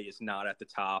ERA is not at the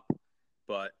top,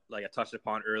 but like I touched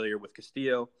upon earlier with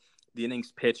Castillo, the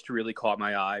innings pitched really caught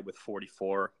my eye with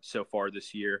 44 so far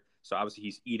this year. So obviously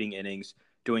he's eating innings,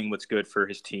 doing what's good for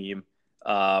his team,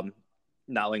 not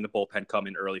letting the bullpen come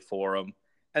in early for him.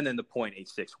 And then the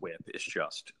 .86 whip is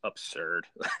just absurd.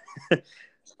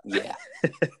 Yeah.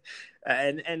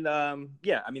 and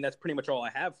yeah, I mean, that's pretty much all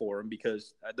I have for him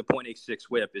because the .86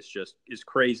 whip is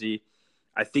crazy.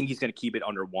 I think he's going to keep it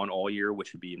under 1 all year,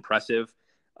 which would be impressive.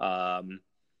 I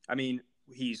mean,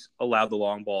 he's allowed the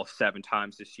long ball 7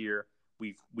 times this year.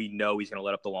 We know he's going to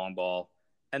let up the long ball.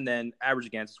 And then average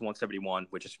against is 171,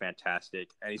 which is fantastic.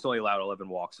 And he's only allowed 11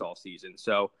 walks all season.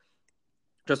 So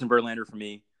Justin Verlander for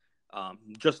me,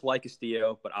 just like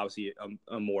Castillo, but obviously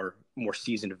a more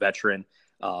seasoned veteran.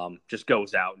 Just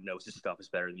goes out and knows his stuff is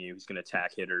better than you. He's going to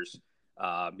attack hitters.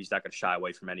 He's not going to shy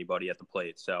away from anybody at the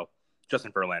plate. So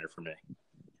Justin Verlander for me.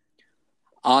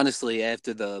 Honestly,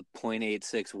 after the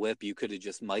 .86 whip, you could have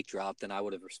just mic dropped and I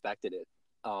would have respected it.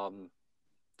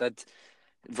 That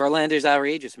Verlander's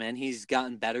outrageous, man. He's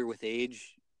gotten better with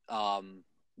age,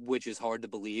 which is hard to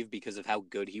believe because of how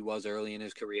good he was early in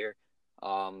his career.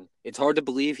 It's hard to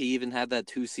believe he even had that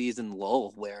 2-season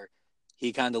lull where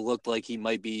he kind of looked like he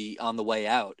might be on the way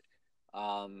out.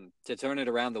 To turn it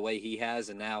around the way he has,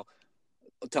 and now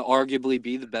to arguably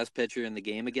be the best pitcher in the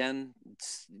game again,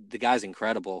 the guy's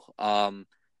incredible.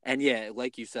 And yeah,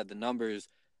 like you said, the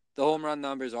home run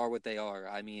numbers are what they are.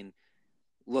 I mean,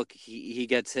 look, he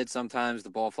gets hit sometimes, the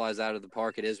ball flies out of the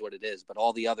park, it is what it is. But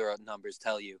all the other numbers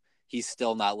tell you he's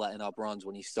still not letting up runs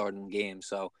when he's starting games.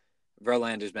 So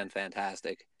Verlander's been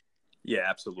fantastic. Yeah,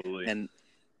 absolutely.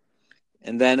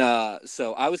 And then,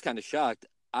 so I was kind of shocked.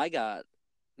 I got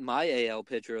my AL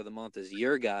pitcher of the month is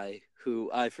your guy,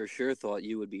 who I for sure thought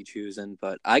you would be choosing,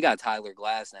 but I got Tyler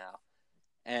Glasnow.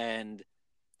 And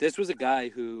this was a guy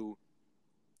who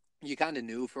you kind of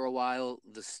knew for a while.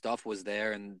 The stuff was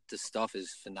there, and the stuff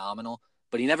is phenomenal,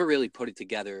 but he never really put it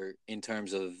together in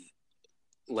terms of,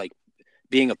 like,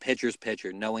 being a pitcher's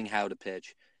pitcher, knowing how to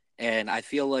pitch. And I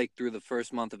feel like through the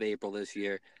first month of April this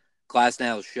year,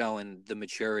 Glasnow is showing the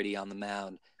maturity on the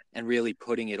mound and really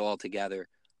putting it all together.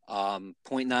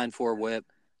 .94 whip,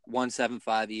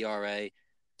 1.75 ERA,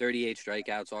 38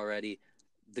 strikeouts already.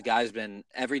 The guy's been,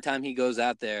 every time he goes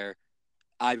out there,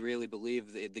 I really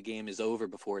believe the game is over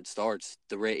before it starts.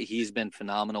 He's been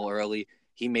phenomenal early.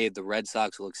 He made the Red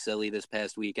Sox look silly this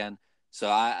past weekend. So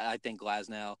I think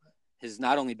Glasnow has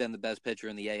not only been the best pitcher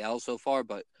in the AL so far,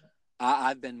 but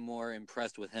I've been more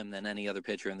impressed with him than any other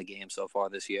pitcher in the game so far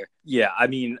this year. Yeah, I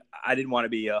mean, I didn't want to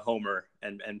be a homer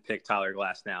and pick Tyler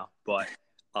Glasnow, but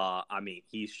I mean,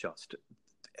 he's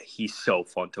so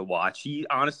fun to watch. He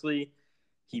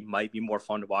might be more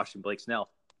fun to watch than Blake Snell,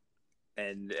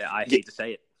 and I hate to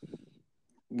say it.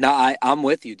 No, I'm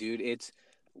with you, dude.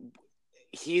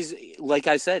 He's like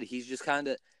I said, he's just kind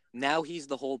of now he's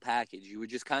the whole package. You were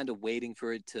just kind of waiting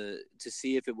for it to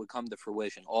see if it would come to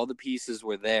fruition. All the pieces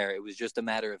were there. It was just a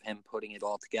matter of him putting it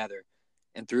all together.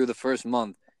 And through the first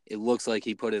month, it looks like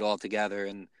he put it all together.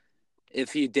 And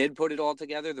if he did put it all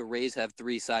together, the Rays have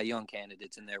 3 Cy Young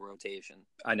candidates in their rotation.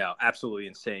 I know, absolutely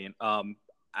insane.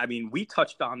 I mean, we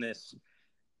touched on this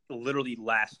literally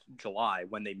last July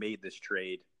when they made this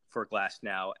trade for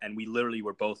Glasnow, and we literally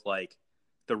were both like,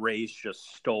 the Rays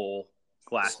just stole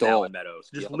Glasnow and Meadows,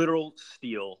 just literal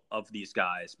steal of these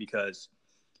guys. Because,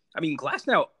 I mean,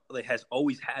 Glasnow has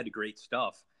always had great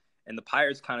stuff, and the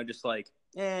Pirates kind of just like,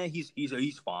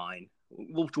 he's fine.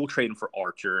 We'll trade him for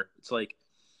Archer. It's like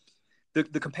the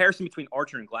comparison between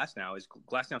Archer and Glasnow is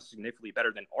Glasnow significantly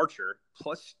better than Archer.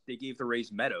 Plus, they gave the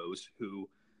Rays Meadows, who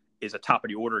is a top of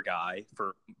the order guy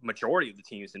for majority of the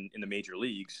teams in the major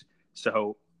leagues.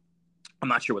 So I'm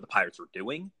not sure what the Pirates were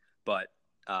doing, but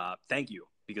thank you,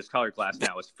 because Tyler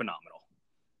Glasnow is phenomenal.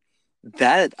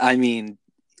 I mean,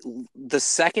 the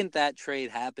second that trade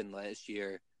happened last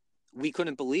year, we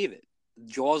couldn't believe it.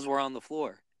 Jaws were on the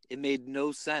floor. It made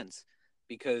no sense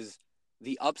because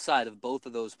the upside of both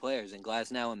of those players, and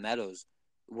Glasnow and Meadows,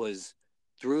 was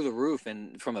through the roof.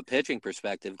 And from a pitching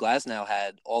perspective, Glasnow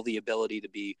had all the ability to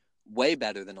be way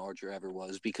better than Archer ever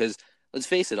was, because let's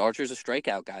face it, Archer's a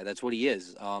strikeout guy. That's what he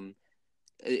is.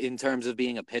 In terms of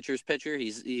being a pitcher's pitcher,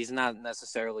 he's not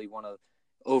necessarily one of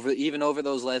over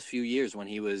those last few years when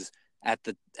he was at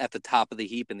the top of the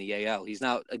heap in the AL. He's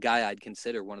not a guy I'd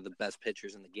consider one of the best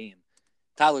pitchers in the game.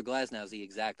 Tyler Glasnow is the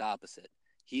exact opposite.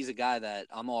 He's a guy that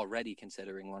I'm already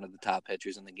considering one of the top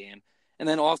pitchers in the game. And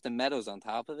then Austin Meadows on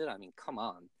top of it. I mean, come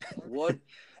on. What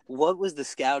was the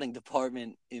scouting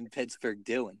department in Pittsburgh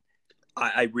doing?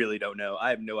 I really don't know. I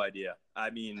have no idea.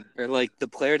 I mean, or like the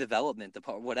player development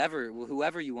department,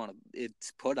 whoever you want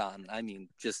it's put on. I mean,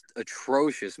 just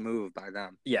atrocious move by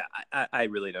them. Yeah, I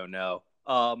really don't know.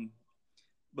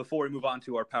 Before we move on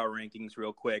to our power rankings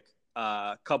real quick,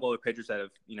 a couple of pitchers that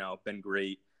have, been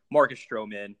great. Marcus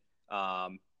Stroman. I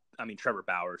mean, Trevor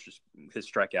Bauer, just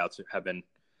his strikeouts have been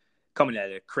coming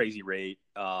at a crazy rate.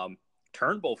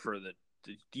 Turnbull for the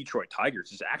Detroit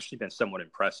Tigers has actually been somewhat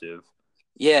impressive.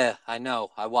 Yeah, I know.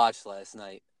 I watched last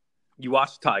night. You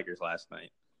watched the Tigers last night?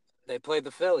 They played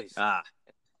the Phillies.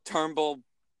 Turnbull,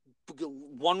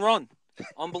 1 run.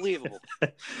 Unbelievable.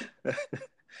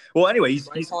 Well, anyway,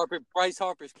 Bryce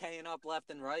Harper's K'ing up left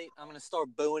and right. I'm gonna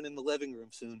start booing in the living room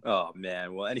soon. Oh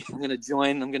man, well, I'm gonna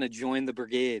join the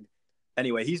brigade.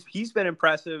 Anyway, he's been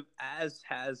impressive, as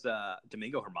has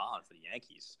Domingo Germán for the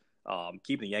Yankees,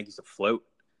 keeping the Yankees afloat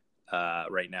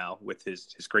right now with his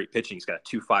great pitching. He's got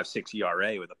a 2.56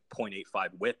 ERA with a 0.85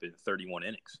 WHIP in 31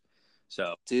 innings.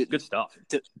 So good stuff.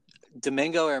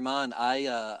 Domingo Germán,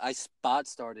 I spot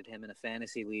started him in a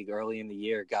fantasy league early in the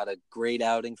year. Got a great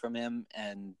outing from him,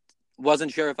 and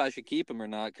wasn't sure if I should keep him or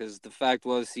not, because the fact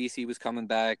was CeCe was coming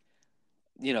back.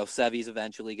 Sevy's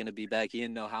eventually going to be back. He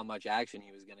didn't know how much action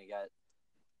he was going to get.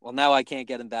 Well, now I can't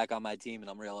get him back on my team, and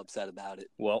I'm real upset about it.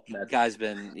 Well,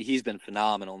 he's been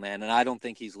phenomenal, man, and I don't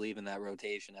think he's leaving that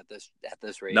rotation at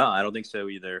this rate. No, I don't think so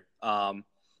either.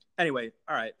 Anyway,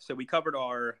 all right. So we covered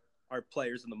our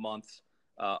players in the month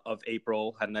of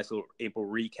April. Had a nice little April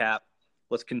recap.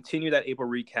 Let's continue that April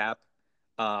recap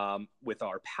with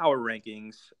our power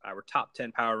rankings, our top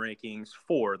 10 power rankings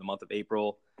for the month of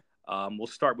April. We'll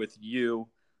start with you.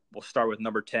 We'll start with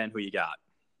number 10. Who you got?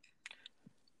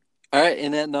 All right,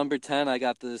 and at number 10, I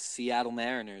got the Seattle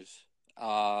Mariners.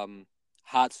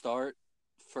 Hot start,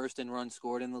 first in runs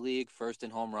scored in the league, first in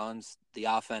home runs. The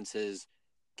offense has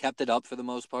kept it up for the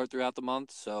most part throughout the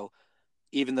month. So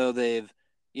even though they've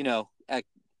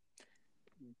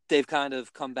kind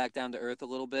of come back down to earth a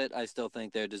little bit, I still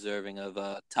think they're deserving of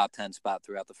a top 10 spot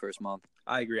throughout the first month.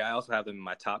 I agree. I also have them in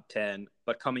my top 10,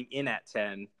 but coming in at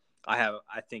 10, I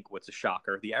think what's a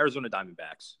shocker, the Arizona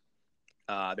Diamondbacks.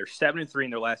 They're 7-3 in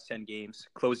their last 10 games,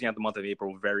 closing out the month of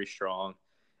April very strong.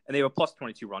 And they have a plus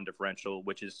 22 run differential,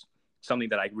 which is something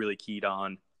that I really keyed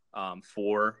on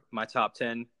for my top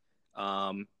 10.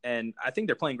 And I think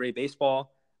they're playing great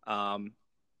baseball.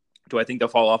 Do I think they'll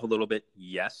fall off a little bit?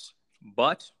 Yes.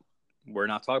 But we're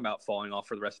not talking about falling off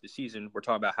for the rest of the season. We're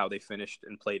talking about how they finished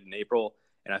and played in April.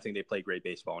 And I think they played great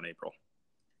baseball in April.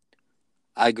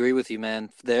 I agree with you, man.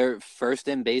 They're first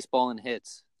in baseball in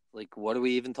hits. Like, what are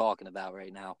we even talking about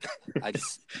right now? I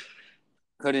just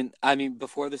couldn't. I mean,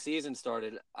 before the season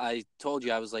started, I told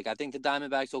you, I was like, I think the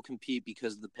Diamondbacks will compete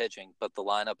because of the pitching, but the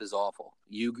lineup is awful.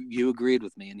 You agreed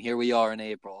with me, and here we are in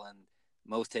April, and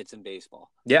most hits in baseball.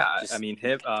 Yeah, Just I mean,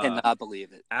 cannot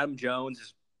believe it. Adam Jones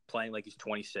is playing like he's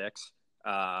 26.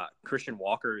 Christian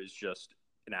Walker is just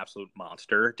an absolute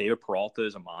monster. David Peralta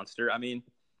is a monster. I mean,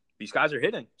 these guys are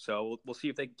hitting, so we'll see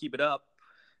if they can keep it up.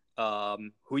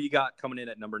 Who you got coming in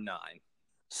at number 9?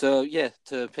 So, yeah,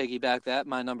 to piggyback that,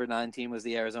 my number 9 team was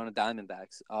the Arizona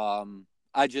Diamondbacks.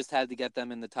 I just had to get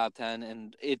them in the top 10,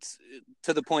 and it's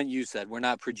to the point you said. We're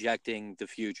not projecting the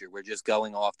future. We're just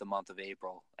going off the month of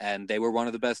April, and they were one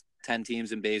of the best 10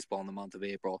 teams in baseball in the month of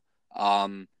April.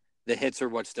 The hits are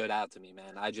what stood out to me,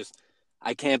 man.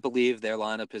 I can't believe their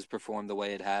lineup has performed the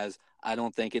way it has. I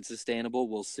don't think it's sustainable.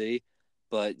 We'll see.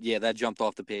 But, yeah, that jumped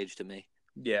off the page to me.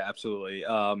 Yeah, absolutely.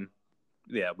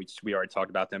 Yeah, we already talked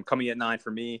about them. Coming at 9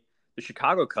 for me, the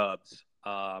Chicago Cubs.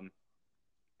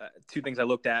 2 things I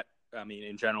looked at, I mean,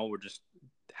 in general, were just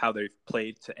how they've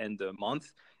played to end the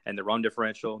month and the run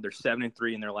differential. They're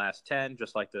 7-3 in their last 10,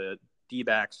 just like the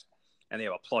D-backs, and they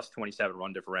have a plus 27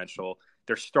 run differential.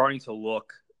 They're starting to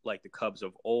look like the Cubs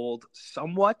of old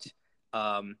somewhat.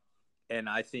 And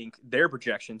I think their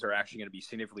projections are actually going to be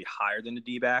significantly higher than the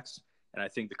D-backs. And I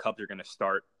think the Cubs are going to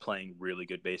start playing really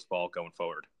good baseball going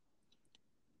forward.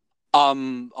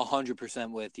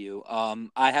 100% with you.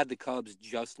 I had the Cubs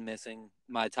just missing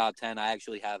my top 10. I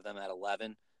actually have them at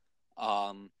 11.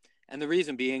 And the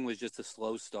reason being was just a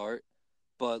slow start.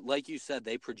 But like you said,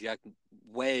 they project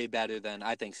way better than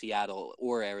I think Seattle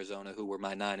or Arizona, who were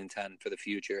my 9 and 10 for the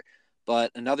future.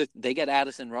 But they get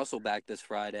Addison Russell back this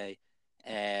Friday,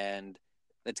 and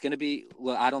it's going to be,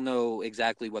 well, I don't know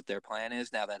exactly what their plan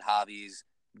is now that Javi's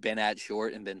been at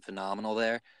short and been phenomenal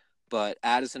there. But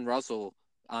Addison Russell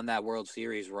on that World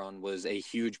Series run was a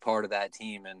huge part of that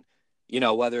team. And,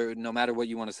 no matter what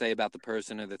you want to say about the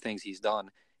person or the things he's done,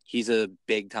 he's a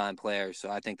big-time player. So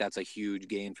I think that's a huge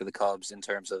gain for the Cubs in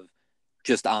terms of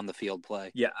just on-the-field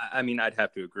play. Yeah, I mean, I'd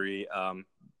have to agree.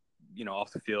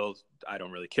 Off the field, I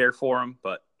don't really care for him,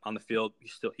 but on the field,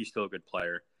 he's still a good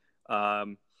player.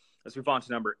 Let's move on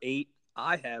to number 8.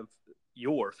 I have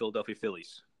your Philadelphia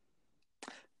Phillies.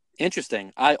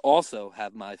 Interesting. I also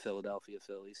have my Philadelphia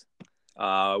Phillies.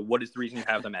 What is the reason you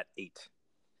have them at 8?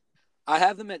 I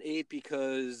have them at 8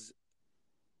 because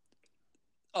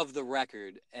of the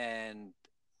record, and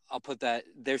I'll put that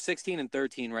they're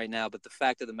 16-13 right now, but the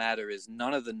fact of the matter is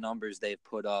none of the numbers they've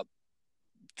put up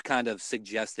kind of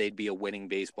suggest they'd be a winning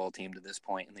baseball team to this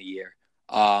point in the year.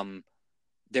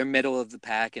 They're middle of the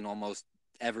pack in almost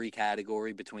every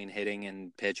category between hitting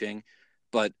and pitching,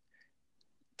 but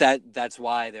that's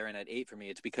why they're in at 8 for me.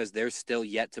 It's because they're still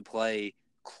yet to play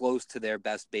close to their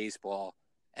best baseball,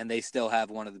 and they still have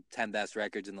one of the 10 best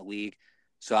records in the league.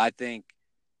 So I think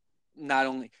not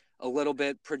only a little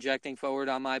bit projecting forward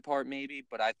on my part maybe,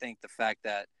 but I think the fact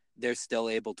that they're still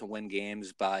able to win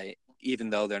games by even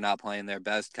though they're not playing their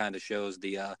best kind of shows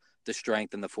the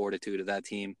strength and the fortitude of that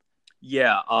team.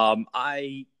 Yeah,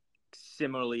 I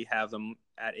similarly have them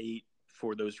at 8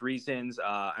 for those reasons.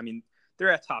 I mean,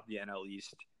 they're at top of the NL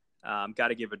East. Got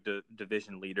to give a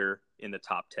division leader in the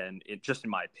top 10, just in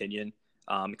my opinion,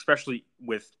 especially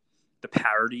with the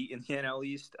parity in the NL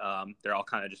East. They're all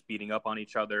kind of just beating up on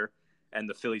each other, and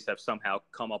the Phillies have somehow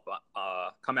come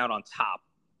out on top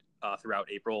throughout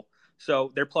April.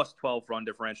 So their plus 12 run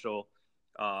differential,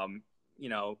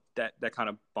 that kind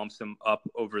of bumps them up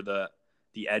over the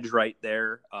edge right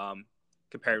there.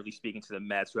 Comparatively speaking to the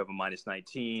Mets, who have a minus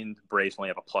 19, the Braves only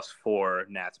have a plus 4,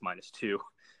 Nats minus 2,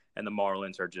 and the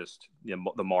Marlins are just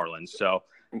the Marlins. So,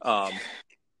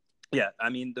 yeah, I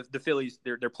mean, the Phillies,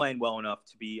 they're playing well enough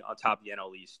to be on top of the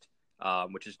NL East,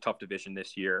 which is a tough division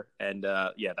this year. And,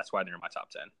 yeah, that's why they're in my top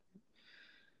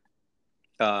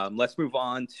 10. Let's move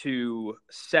on to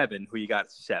 7. Who you got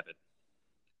at 7?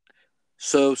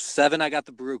 So 7, I got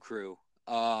the Brew Crew.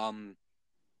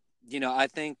 I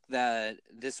think that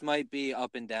this might be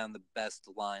up and down the best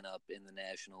lineup in the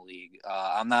National League.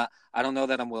 I don't know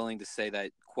that I'm willing to say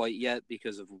that quite yet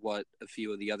because of what a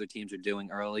few of the other teams are doing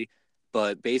early.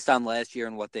 But based on last year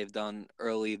and what they've done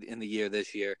early in the year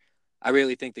this year, I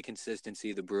really think the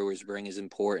consistency the Brewers bring is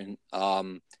important.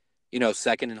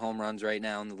 Second in home runs right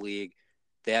now in the league.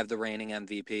 They have the reigning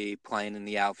MVP playing in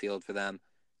the outfield for them.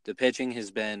 The pitching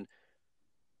has been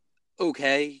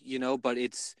okay, but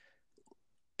it's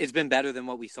been better than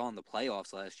what we saw in the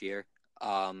playoffs last year.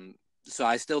 So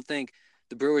I still think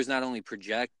the Brewers not only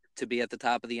project to be at the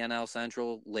top of the NL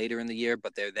Central later in the year,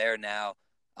 but they're there now.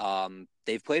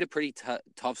 They've played a pretty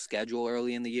tough schedule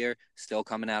early in the year, still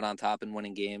coming out on top and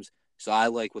winning games. So I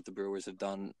like what the Brewers have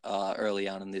done early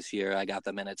on in this year. I got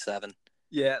them in at 7.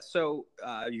 Yeah, so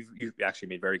you've actually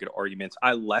made very good arguments.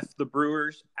 I left the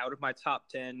Brewers out of my top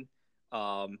 10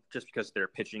 just because they're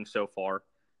pitching so far.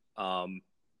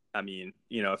 I mean,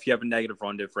 if you have a negative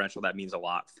run differential, that means a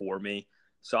lot for me.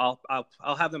 So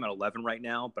I'll have them at 11 right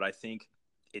now, but I think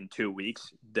in 2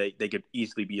 weeks they could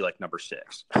easily be like number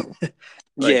 6.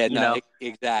 Yeah, no,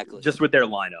 exactly. Just with their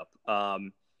lineup.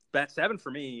 But at 7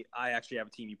 for me, I actually have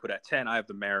a team you put at 10. I have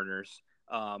the Mariners.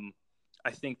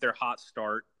 I think their hot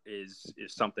start is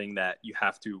something that you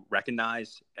have to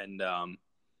recognize and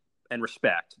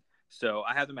respect. So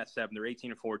I have them at 7. They're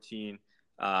 18-14,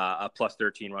 a plus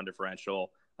 13 run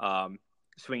differential,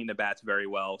 swinging the bats very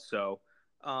well. So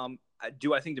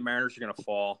do I think the Mariners are going to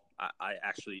fall? I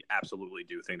actually absolutely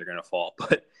do think they're going to fall.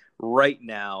 But right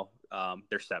now,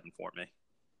 they're 7 for me.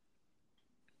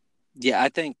 Yeah,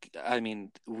 I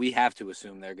mean, we have to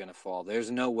assume they're going to fall. There's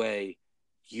no way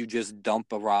you just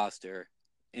dump a roster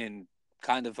in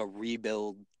kind of a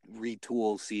rebuild,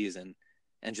 retool season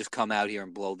and just come out here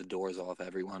and blow the doors off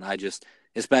everyone.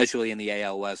 Especially in the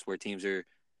AL West where teams are,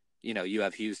 you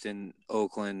have Houston,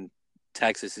 Oakland,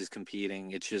 Texas is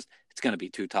competing. It's going to be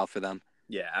too tough for them.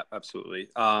 Yeah, absolutely.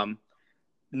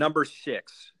 Number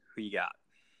 6, who you got?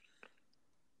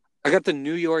 I got the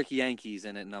New York Yankees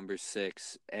in at number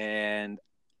 6, and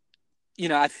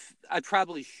I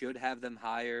probably should have them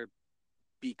higher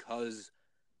because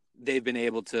they've been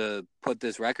able to put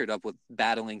this record up with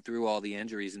battling through all the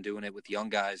injuries and doing it with young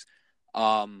guys.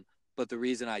 But the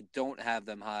reason I don't have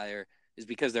them higher is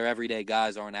because their everyday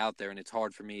guys aren't out there, and it's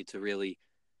hard for me to really,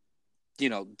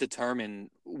 determine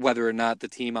whether or not the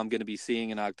team I'm going to be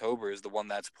seeing in October is the one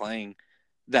that's playing,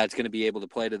 that's going to be able to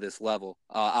play to this level.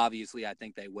 Obviously, I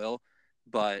think they will,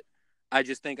 but I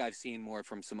just think I've seen more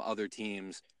from some other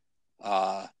teams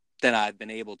than I've been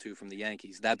able to from the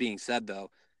Yankees. That being said, though,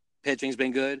 pitching's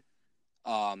been good.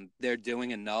 They're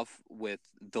doing enough with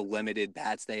the limited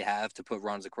bats they have to put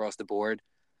runs across the board.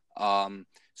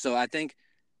 So I think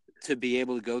to be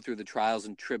able to go through the trials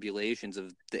and tribulations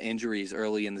of the injuries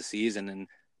early in the season and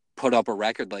put up a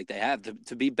record like they have,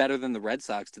 to be better than the Red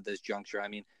Sox to this juncture, I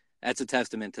mean, that's a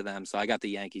testament to them. So I got the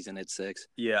Yankees in at 6.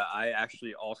 Yeah, I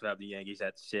actually also have the Yankees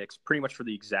at 6, pretty much for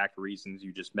the exact reasons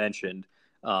you just mentioned.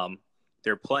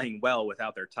 They're playing well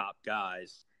without their top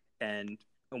guys. And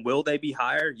will they be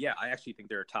higher? Yeah, I actually think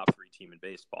they're a top 3 team in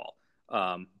baseball.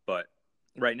 But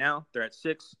right now, they're at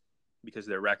 6 because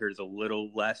their record is a little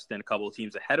less than a couple of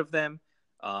teams ahead of them.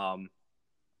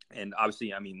 And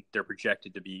obviously, I mean, they're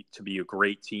projected to be a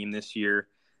great team this year.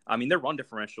 I mean, their run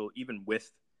differential, even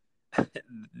with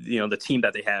the team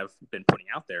that they have been putting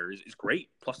out there, is great,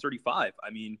 plus 35. I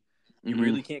mean, you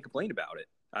really can't complain about it.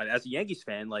 As a Yankees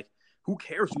fan, like, who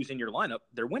cares who's in your lineup?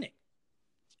 They're winning.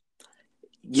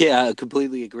 Yeah, I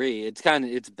completely agree.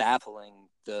 It's baffling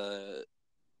the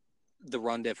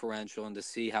run differential and to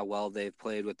see how well they've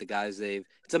played with the guys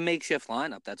it's a makeshift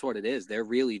lineup. That's what it is. They're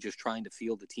really just trying to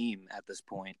field the team at this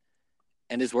point,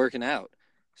 and it's working out.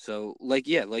 So like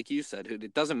you said,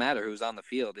 it doesn't matter who's on the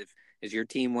field. If is your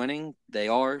team winning,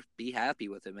 be happy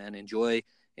with it, man. Enjoy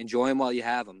them while you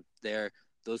have them.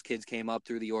 Those kids came up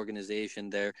through the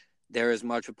organization. They're as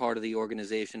much a part of the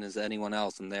organization as anyone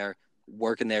else, and they're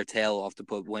working their tail off to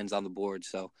put wins on the board.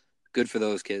 So good for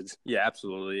those kids. Yeah,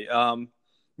 absolutely.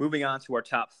 Moving on to our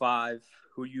top 5,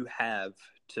 who you have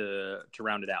to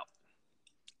round it out?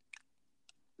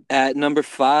 At number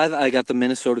 5, I got the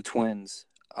Minnesota Twins.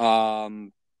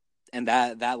 And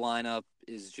that lineup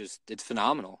is it's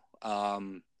phenomenal.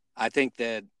 I think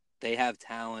that they have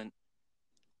talent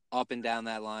up and down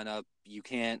that lineup. You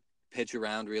can't pitch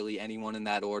around really anyone in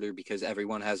that order because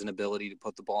everyone has an ability to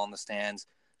put the ball in the stands.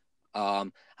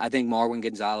 I think Marwin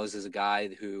Gonzalez is a guy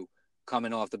who,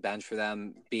 coming off the bench for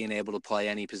them, being able to play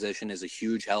any position is a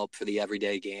huge help for the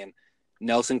everyday game.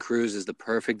 Nelson Cruz is the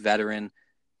perfect veteran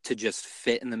to just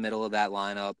fit in the middle of that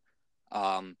lineup.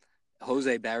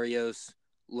 Jose Barrios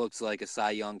looks like a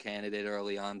Cy Young candidate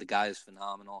early on. The guy is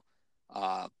phenomenal.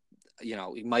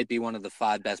 He might be one of the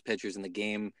 5 best pitchers in the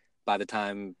game by the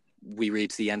time we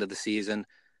reach the end of the season.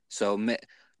 So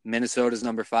Minnesota's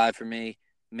number 5 for me.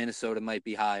 Minnesota might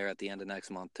be higher at the end of next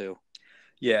month too.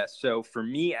 Yeah, so for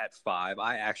me at 5,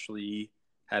 I actually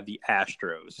have the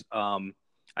Astros.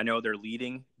 I know they're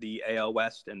leading the AL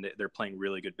West and they're playing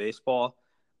really good baseball,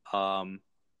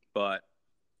 but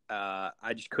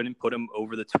I just couldn't put them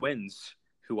over the Twins,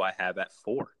 who I have at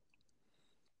 4.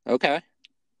 Okay.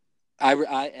 I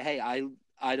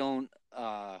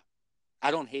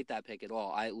don't hate that pick at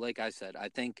all. Like I said,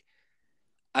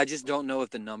 I just don't know if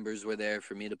the numbers were there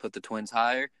for me to put the Twins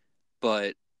higher,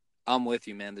 but I'm with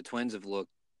you, man. The Twins have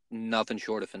looked nothing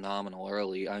short of phenomenal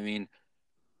early. I mean,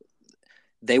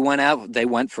 they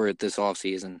went for it this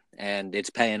offseason, and it's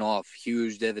paying off.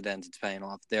 Huge dividends, it's paying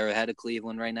off. They're ahead of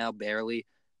Cleveland right now, barely,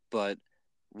 but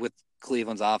with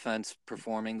Cleveland's offense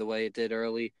performing the way it did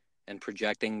early and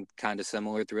projecting kind of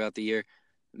similar throughout the year,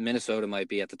 Minnesota might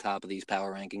be at the top of these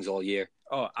power rankings all year.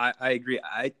 Oh, I agree.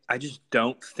 I just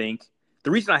don't think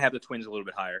the reason I have the Twins a little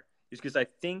bit higher is because I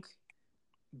think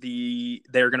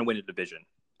they're going to win a division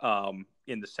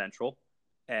in the Central,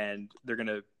 and they're going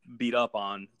to beat up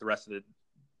on the rest of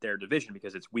their division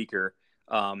because it's weaker.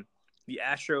 The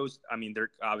Astros, I mean, they're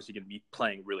obviously going to be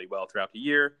playing really well throughout the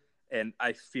year, and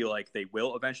I feel like they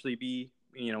will eventually be,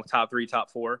 top 3, top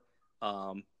 4.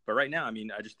 But right now, I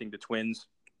mean, I just think the Twins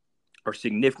are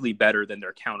significantly better than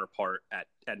their counterpart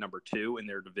at number 2 in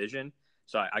their division.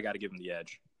 So I got to give them the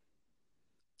edge.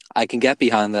 I can get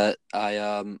behind that.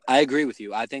 I agree with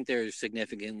you. I think they're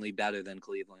significantly better than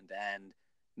Cleveland. And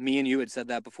me and you had said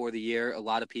that before the year. A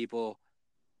lot of people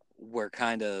were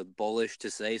kind of bullish to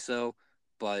say so.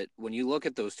 But when you look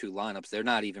at those two lineups, they're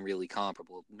not even really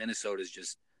comparable. Minnesota's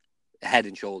just head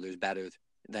and shoulders better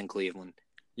than Cleveland.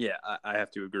 Yeah, I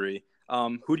have to agree.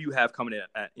 Who do you have coming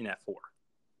in at 4?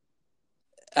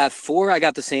 At 4, I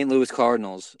got the St. Louis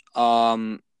Cardinals.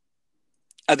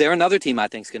 They're another team I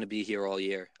think is going to be here all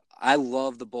year. I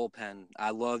love the bullpen.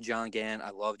 I love John Gant. I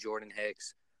love Jordan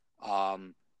Hicks.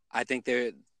 I think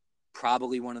they're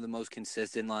probably one of the most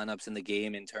consistent lineups in the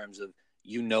game in terms of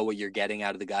what you're getting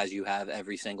out of the guys you have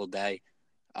every single day.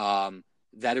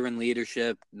 Veteran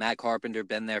leadership. Matt Carpenter,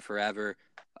 been there forever.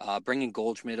 Bringing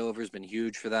Goldschmidt over has been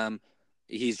huge for them.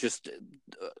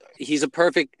 He's a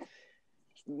perfect –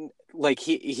 like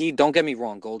he don't get me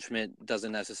wrong, Goldschmidt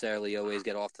doesn't necessarily always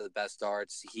get off to the best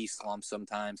starts. He slumps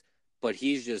sometimes, but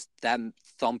he's just that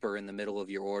thumper in the middle of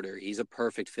your order. He's a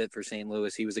perfect fit for St.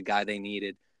 Louis. He was a guy they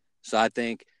needed. So I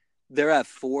think they're at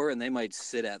 4 and they might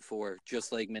sit at 4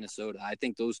 just like Minnesota. I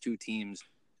think those two teams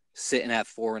sitting at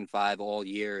 4 and 5 all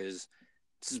year it's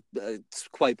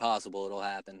quite possible it'll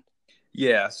happen.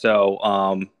 Yeah, so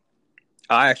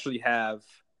I actually have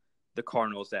the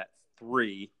Cardinals at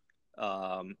 3.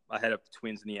 Ahead of the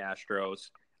Twins and the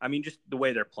Astros. I mean, just the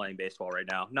way they're playing baseball right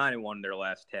now. 9-1 in their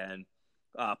last 10,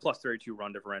 plus 32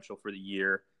 run differential for the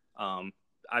year.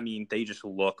 I mean, they just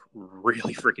look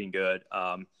really freaking good.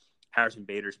 Harrison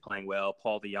Bader's playing well.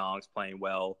 Paul DeJong's playing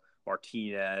well.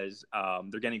 Martinez.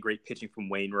 They're getting great pitching from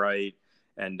Wainwright.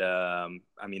 And, I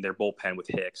mean, their bullpen with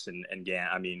Hicks and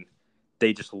Gant. I mean,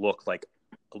 they just look like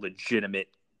a legitimate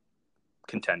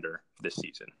contender this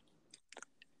season.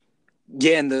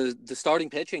 Yeah, and the starting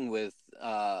pitching with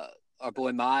our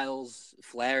boy Miles,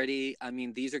 Flaherty, I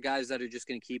mean, these are guys that are just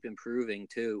going to keep improving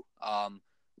too.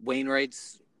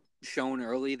 Wainwright's shown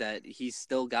early that he's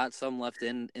still got some left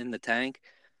in the tank.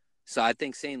 So I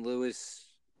think St. Louis,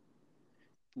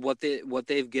 what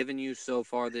they've given you so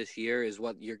far this year is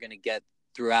what you're going to get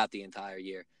throughout the entire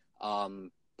year. Paul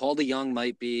DeJong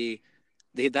might be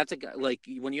that's a guy, like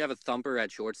when you have a thumper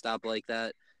at shortstop like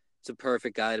that, it's a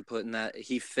perfect guy to put in that.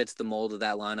 He fits the mold of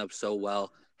that lineup so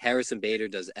well. Harrison Bader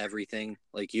does everything.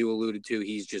 Like you alluded to,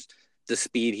 he's just the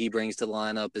speed he brings to the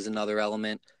lineup is another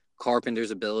element. Carpenter's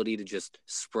ability to just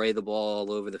spray the ball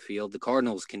all over the field. The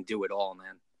Cardinals can do it all,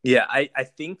 man. Yeah, I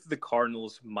think the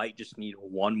Cardinals might just need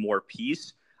one more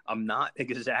piece. I'm not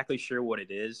exactly sure what it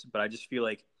is, but I just feel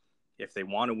like if they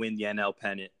want to win the NL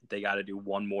pennant, they got to do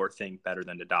one more thing better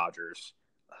than the Dodgers,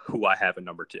 who I have at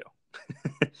number 2.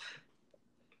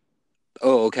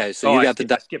 Oh, okay. So I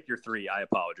skipped your 3. I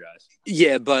apologize.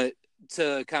 Yeah, but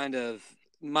to kind of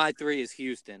my 3 is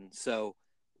Houston. So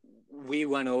we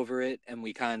went over it and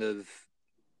we kind of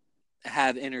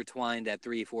have intertwined at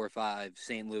 3, 4, 5,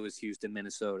 St. Louis, Houston,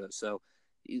 Minnesota. So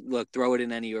look, throw it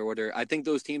in any order. I think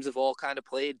those teams have all kind of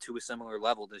played to a similar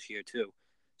level this year too.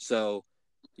 So,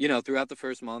 throughout the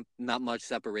first month, not much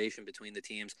separation between the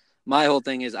teams. My whole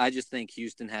thing is I just think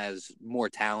Houston has more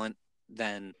talent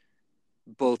than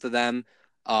both of them.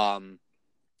 And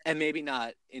maybe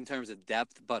not in terms of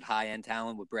depth, but high-end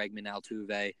talent with Bregman,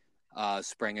 Altuve,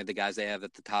 Springer, the guys they have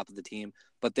at the top of the team.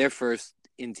 But they're first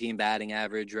in team batting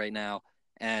average right now,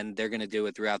 and they're going to do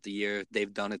it throughout the year.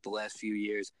 They've done it the last few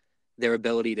years. Their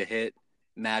ability to hit,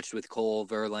 matched with Cole,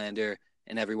 Verlander,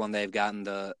 and everyone they've gotten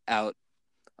out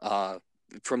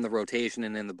from the rotation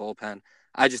and in the bullpen.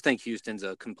 I just think Houston's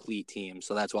a complete team,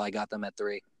 so that's why I got them at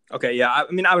 3. Okay, yeah.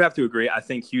 I mean, I would have to agree. I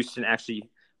think Houston actually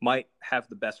might have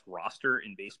the best roster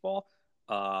in baseball.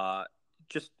 I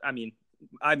mean,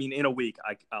 in a week,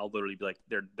 I'll literally be like,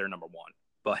 they're number 1.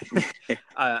 But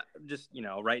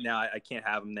right now, I can't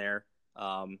have them there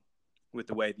with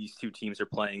the way these two teams are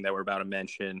playing that we're about to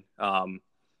mention.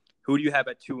 Who do you have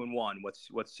at 2 and 1?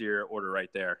 What's your order right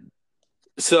there?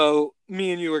 So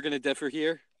me and you are going to differ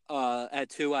here. At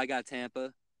 2, I got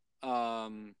Tampa.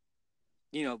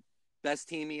 Best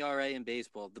team ERA in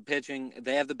baseball. The pitching,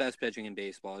 they have the best pitching in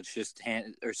baseball. It's just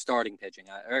starting pitching.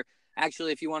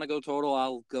 Actually, if you want to go total,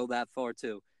 I'll go that far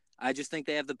too. I just think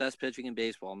they have the best pitching in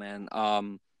baseball, man.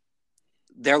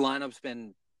 Their lineup's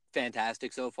been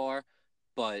fantastic so far,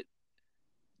 but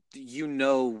you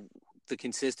know the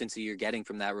consistency you're getting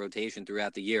from that rotation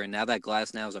throughout the year. And now that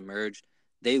Glasnow's emerged,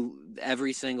 they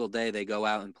every single day they go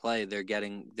out and play,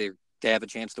 they have a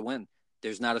chance to win.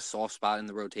 There's not a soft spot in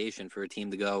the rotation for a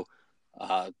team to go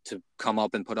to come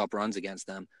up and put up runs against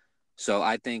them. So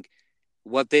I think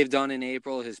what they've done in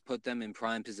April has put them in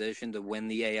prime position to win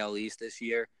the AL East this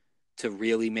year, to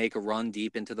really make a run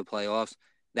deep into the playoffs.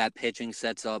 That pitching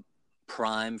sets up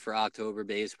prime for October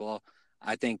baseball.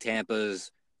 I think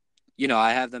Tampa's,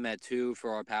 I have them at 2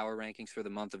 for our power rankings for the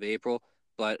month of April,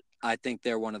 but I think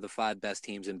they're one of the 5 best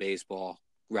teams in baseball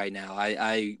right now.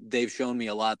 They've shown me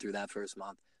a lot through that first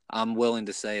month. I'm willing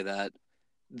to say that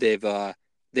they've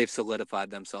solidified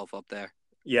themselves up there.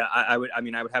 Yeah, I would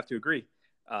have to agree.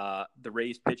 The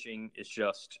Rays pitching is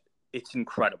it's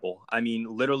incredible. I mean,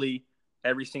 literally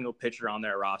every single pitcher on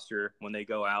their roster, when they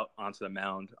go out onto the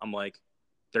mound, I'm like,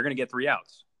 they're going to get 3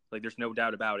 outs. Like, there's no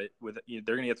doubt about it.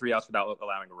 They're going to get 3 outs without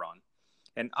allowing a run.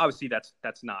 And obviously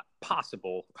that's not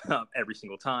possible every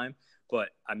single time. But,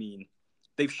 I mean,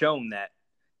 they've shown that.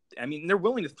 I mean, they're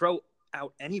willing to throw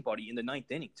out anybody in the 9th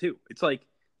inning, too. It's like,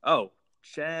 oh,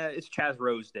 it's Chaz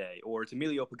Rose day, or it's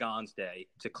Emilio Pagan's day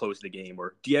to close the game,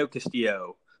 or Diego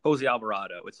Castillo, Jose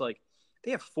Alvarado. It's like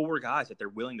they have 4 guys that they're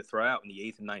willing to throw out in the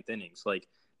 8th and 9th innings. Like,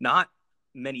 not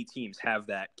many teams have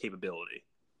that capability.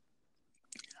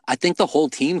 I think the whole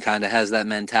team kind of has that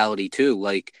mentality too.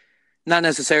 Like, not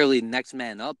necessarily next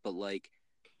man up, but like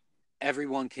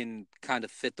everyone can kind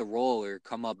of fit the role or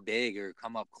come up big or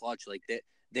come up clutch. Like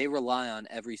they rely on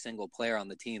every single player on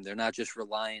the team. They're not just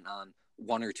relying on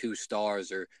 1 or 2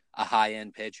 stars or a high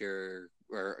end pitcher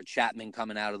or a Chapman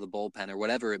coming out of the bullpen or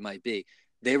whatever it might be.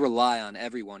 They rely on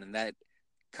everyone, and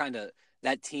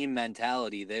that team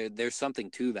mentality. There's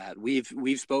something to that.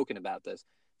 We've spoken about this.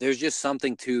 There's just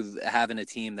something to having a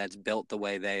team that's built the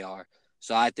way they are.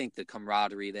 So I think the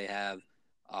camaraderie they have,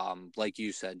 like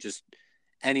you said, just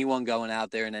anyone going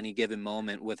out there in any given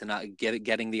moment with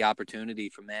getting the opportunity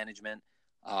from management,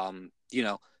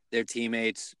 their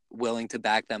teammates willing to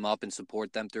back them up and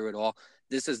support them through it all.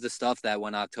 This is the stuff that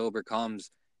when October comes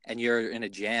and you're in a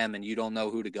jam and you don't know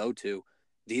who to go to,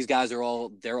 these guys they're all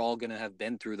going to have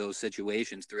been through those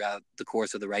situations throughout the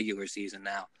course of the regular season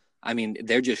now. I mean,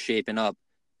 they're just shaping up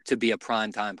to be a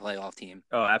primetime playoff team.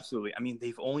 Oh, absolutely. I mean,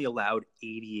 they've only allowed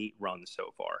 88 runs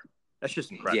so far. That's just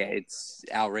incredible. Yeah, it's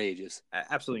outrageous.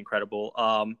 Absolutely incredible.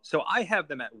 So I have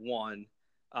them at 1,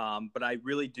 but I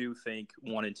really do think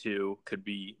 1 and 2 could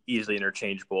be easily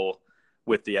interchangeable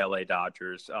with the LA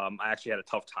Dodgers. I actually had a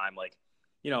tough time,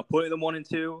 putting them 1 and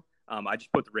 2. I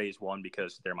just put the Rays 1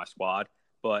 because they're my squad,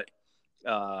 but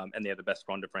and they have the best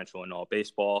run differential in all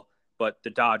baseball. But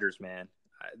the Dodgers, man,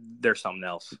 they're something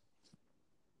else.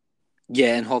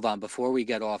 Yeah, and hold on. Before we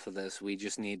get off of this, we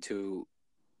just need to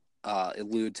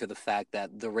allude to the fact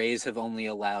that the Rays have only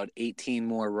allowed 18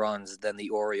 more runs than the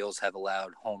Orioles have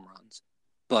allowed home runs.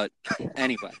 But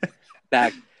anyway,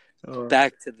 back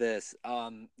to this.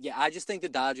 I just think the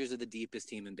Dodgers are the deepest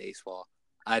team in baseball.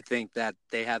 I think that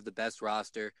they have the best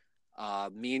roster.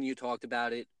 Me and you talked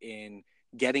about it in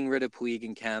getting rid of Puig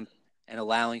and Kemp and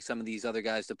allowing some of these other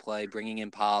guys to play, bringing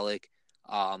in Pollock.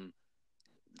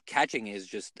 Catching is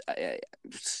just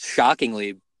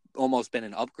shockingly almost been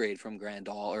an upgrade from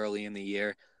Grandal early in the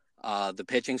year. The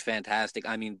pitching's fantastic.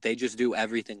 I mean, they just do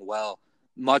everything well,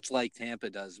 much like Tampa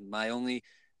does.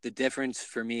 The difference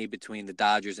for me between the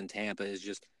Dodgers and Tampa is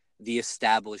just the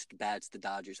established bats the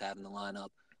Dodgers have in the lineup.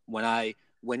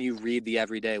 When you read the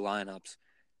everyday lineups,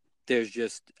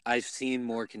 I've seen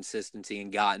more consistency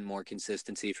and gotten more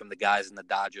consistency from the guys in the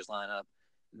Dodgers lineup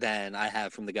than I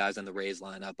have from the guys on the Rays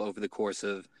lineup over the course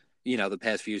of, the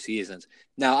past few seasons.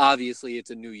 Now, obviously, it's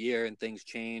a new year and things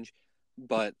change,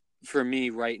 but for me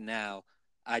right now,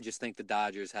 I just think the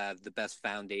Dodgers have the best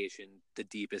foundation, the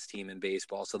deepest team in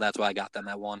baseball. So that's why I got them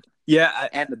at 1. Yeah,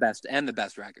 and the best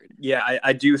record. Yeah,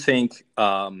 I do think.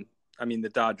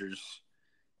 The Dodgers.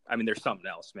 They're something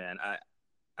else, man.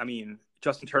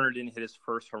 Justin Turner didn't hit his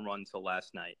first home run until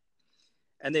last night,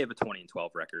 and they have a 20-12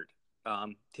 record.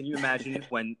 Can you imagine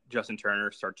when Justin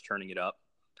Turner starts turning it up?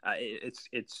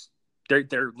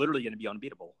 They're literally going to be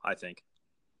unbeatable, I think.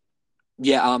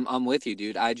 Yeah, I'm with you,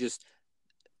 dude.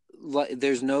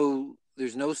 There's no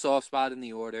soft spot in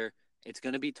the order. It's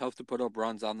going to be tough to put up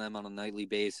runs on them on a nightly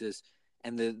basis.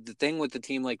 And the thing with the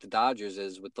team like the Dodgers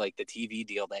is with like the TV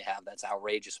deal they have, that's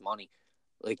outrageous money.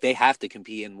 Like they have to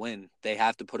compete and win. They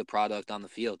have to put a product on the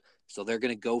field. So they're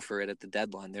going to go for it at the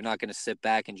deadline. They're not going to sit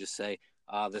back and just say,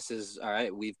 this is all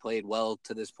right. We've played well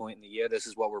to this point in the year. This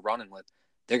is what we're running with.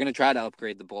 They're going to try to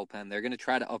upgrade the bullpen. They're going to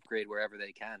try to upgrade wherever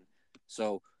they can.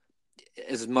 So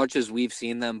as much as we've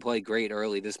seen them play great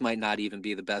early, this might not even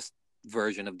be the best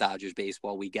version of Dodgers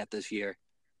baseball we get this year.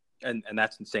 And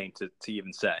that's insane to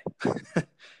even say.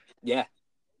 Yeah,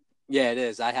 it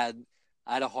is. I had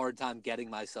a hard time getting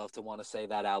myself to want to say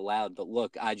that out loud. But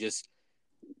look, I just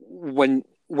when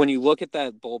you look at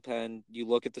that bullpen, you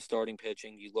look at the starting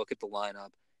pitching, you look at the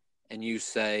lineup, and you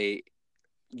say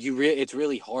it's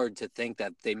really hard to think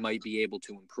that they might be able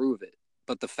to improve it.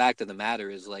 But the fact of the matter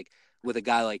is, like, with a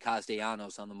guy like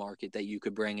Castellanos on the market that you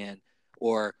could bring in,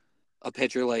 or a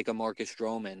pitcher like a Marcus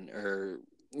Stroman, or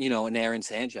an Aaron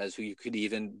Sanchez, who you could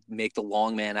even make the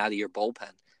long man out of your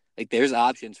bullpen. Like, there's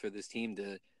options for this team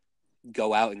to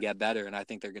go out and get better, and I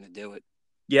think they're going to do it.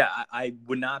 Yeah, I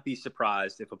would not be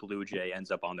surprised if a Blue Jay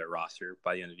ends up on their roster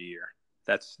by the end of the year.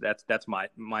 That's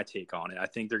my take on it. I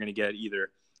think they're going to get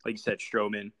either, like you said,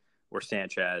 Stroman or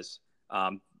Sanchez,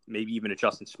 maybe even a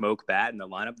Justin Smoke bat in the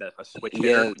lineup, that a switch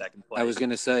hitter that can play. I was going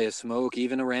to say a Smoke,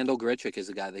 even a Randall Grichuk is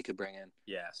a guy they could bring in.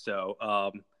 Yeah.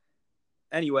 So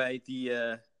anyway,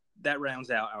 that rounds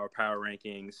out our power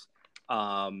rankings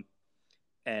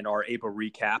and our April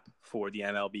recap for the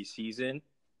MLB season.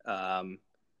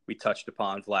 We touched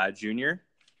upon Vlad Jr.,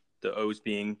 the O's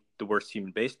being the worst team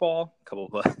in baseball. A couple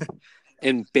of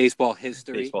in baseball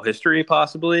history,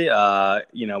 possibly.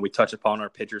 We touch upon our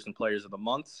pitchers and players of the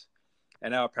month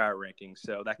and our power rankings.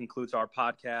 So that concludes our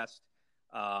podcast.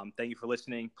 Thank you for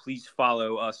listening. Please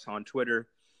follow us on Twitter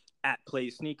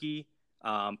 @PlaySneaky.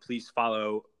 Please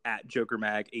follow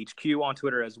 @JokerMagHQ on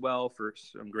Twitter as well for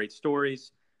some great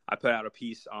stories. I put out a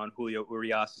piece on Julio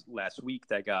Urias last week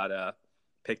that got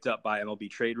picked up by MLB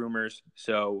Trade Rumors.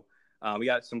 So we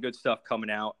got some good stuff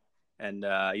coming out, and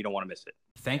you don't want to miss it.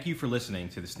 Thank you for listening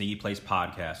to the Sneaky Place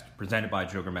podcast presented by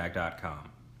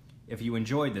JokerMag.com. If you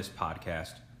enjoyed this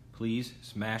podcast, please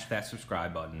smash that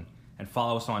subscribe button and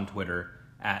follow us on Twitter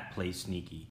 @PlaySneaky.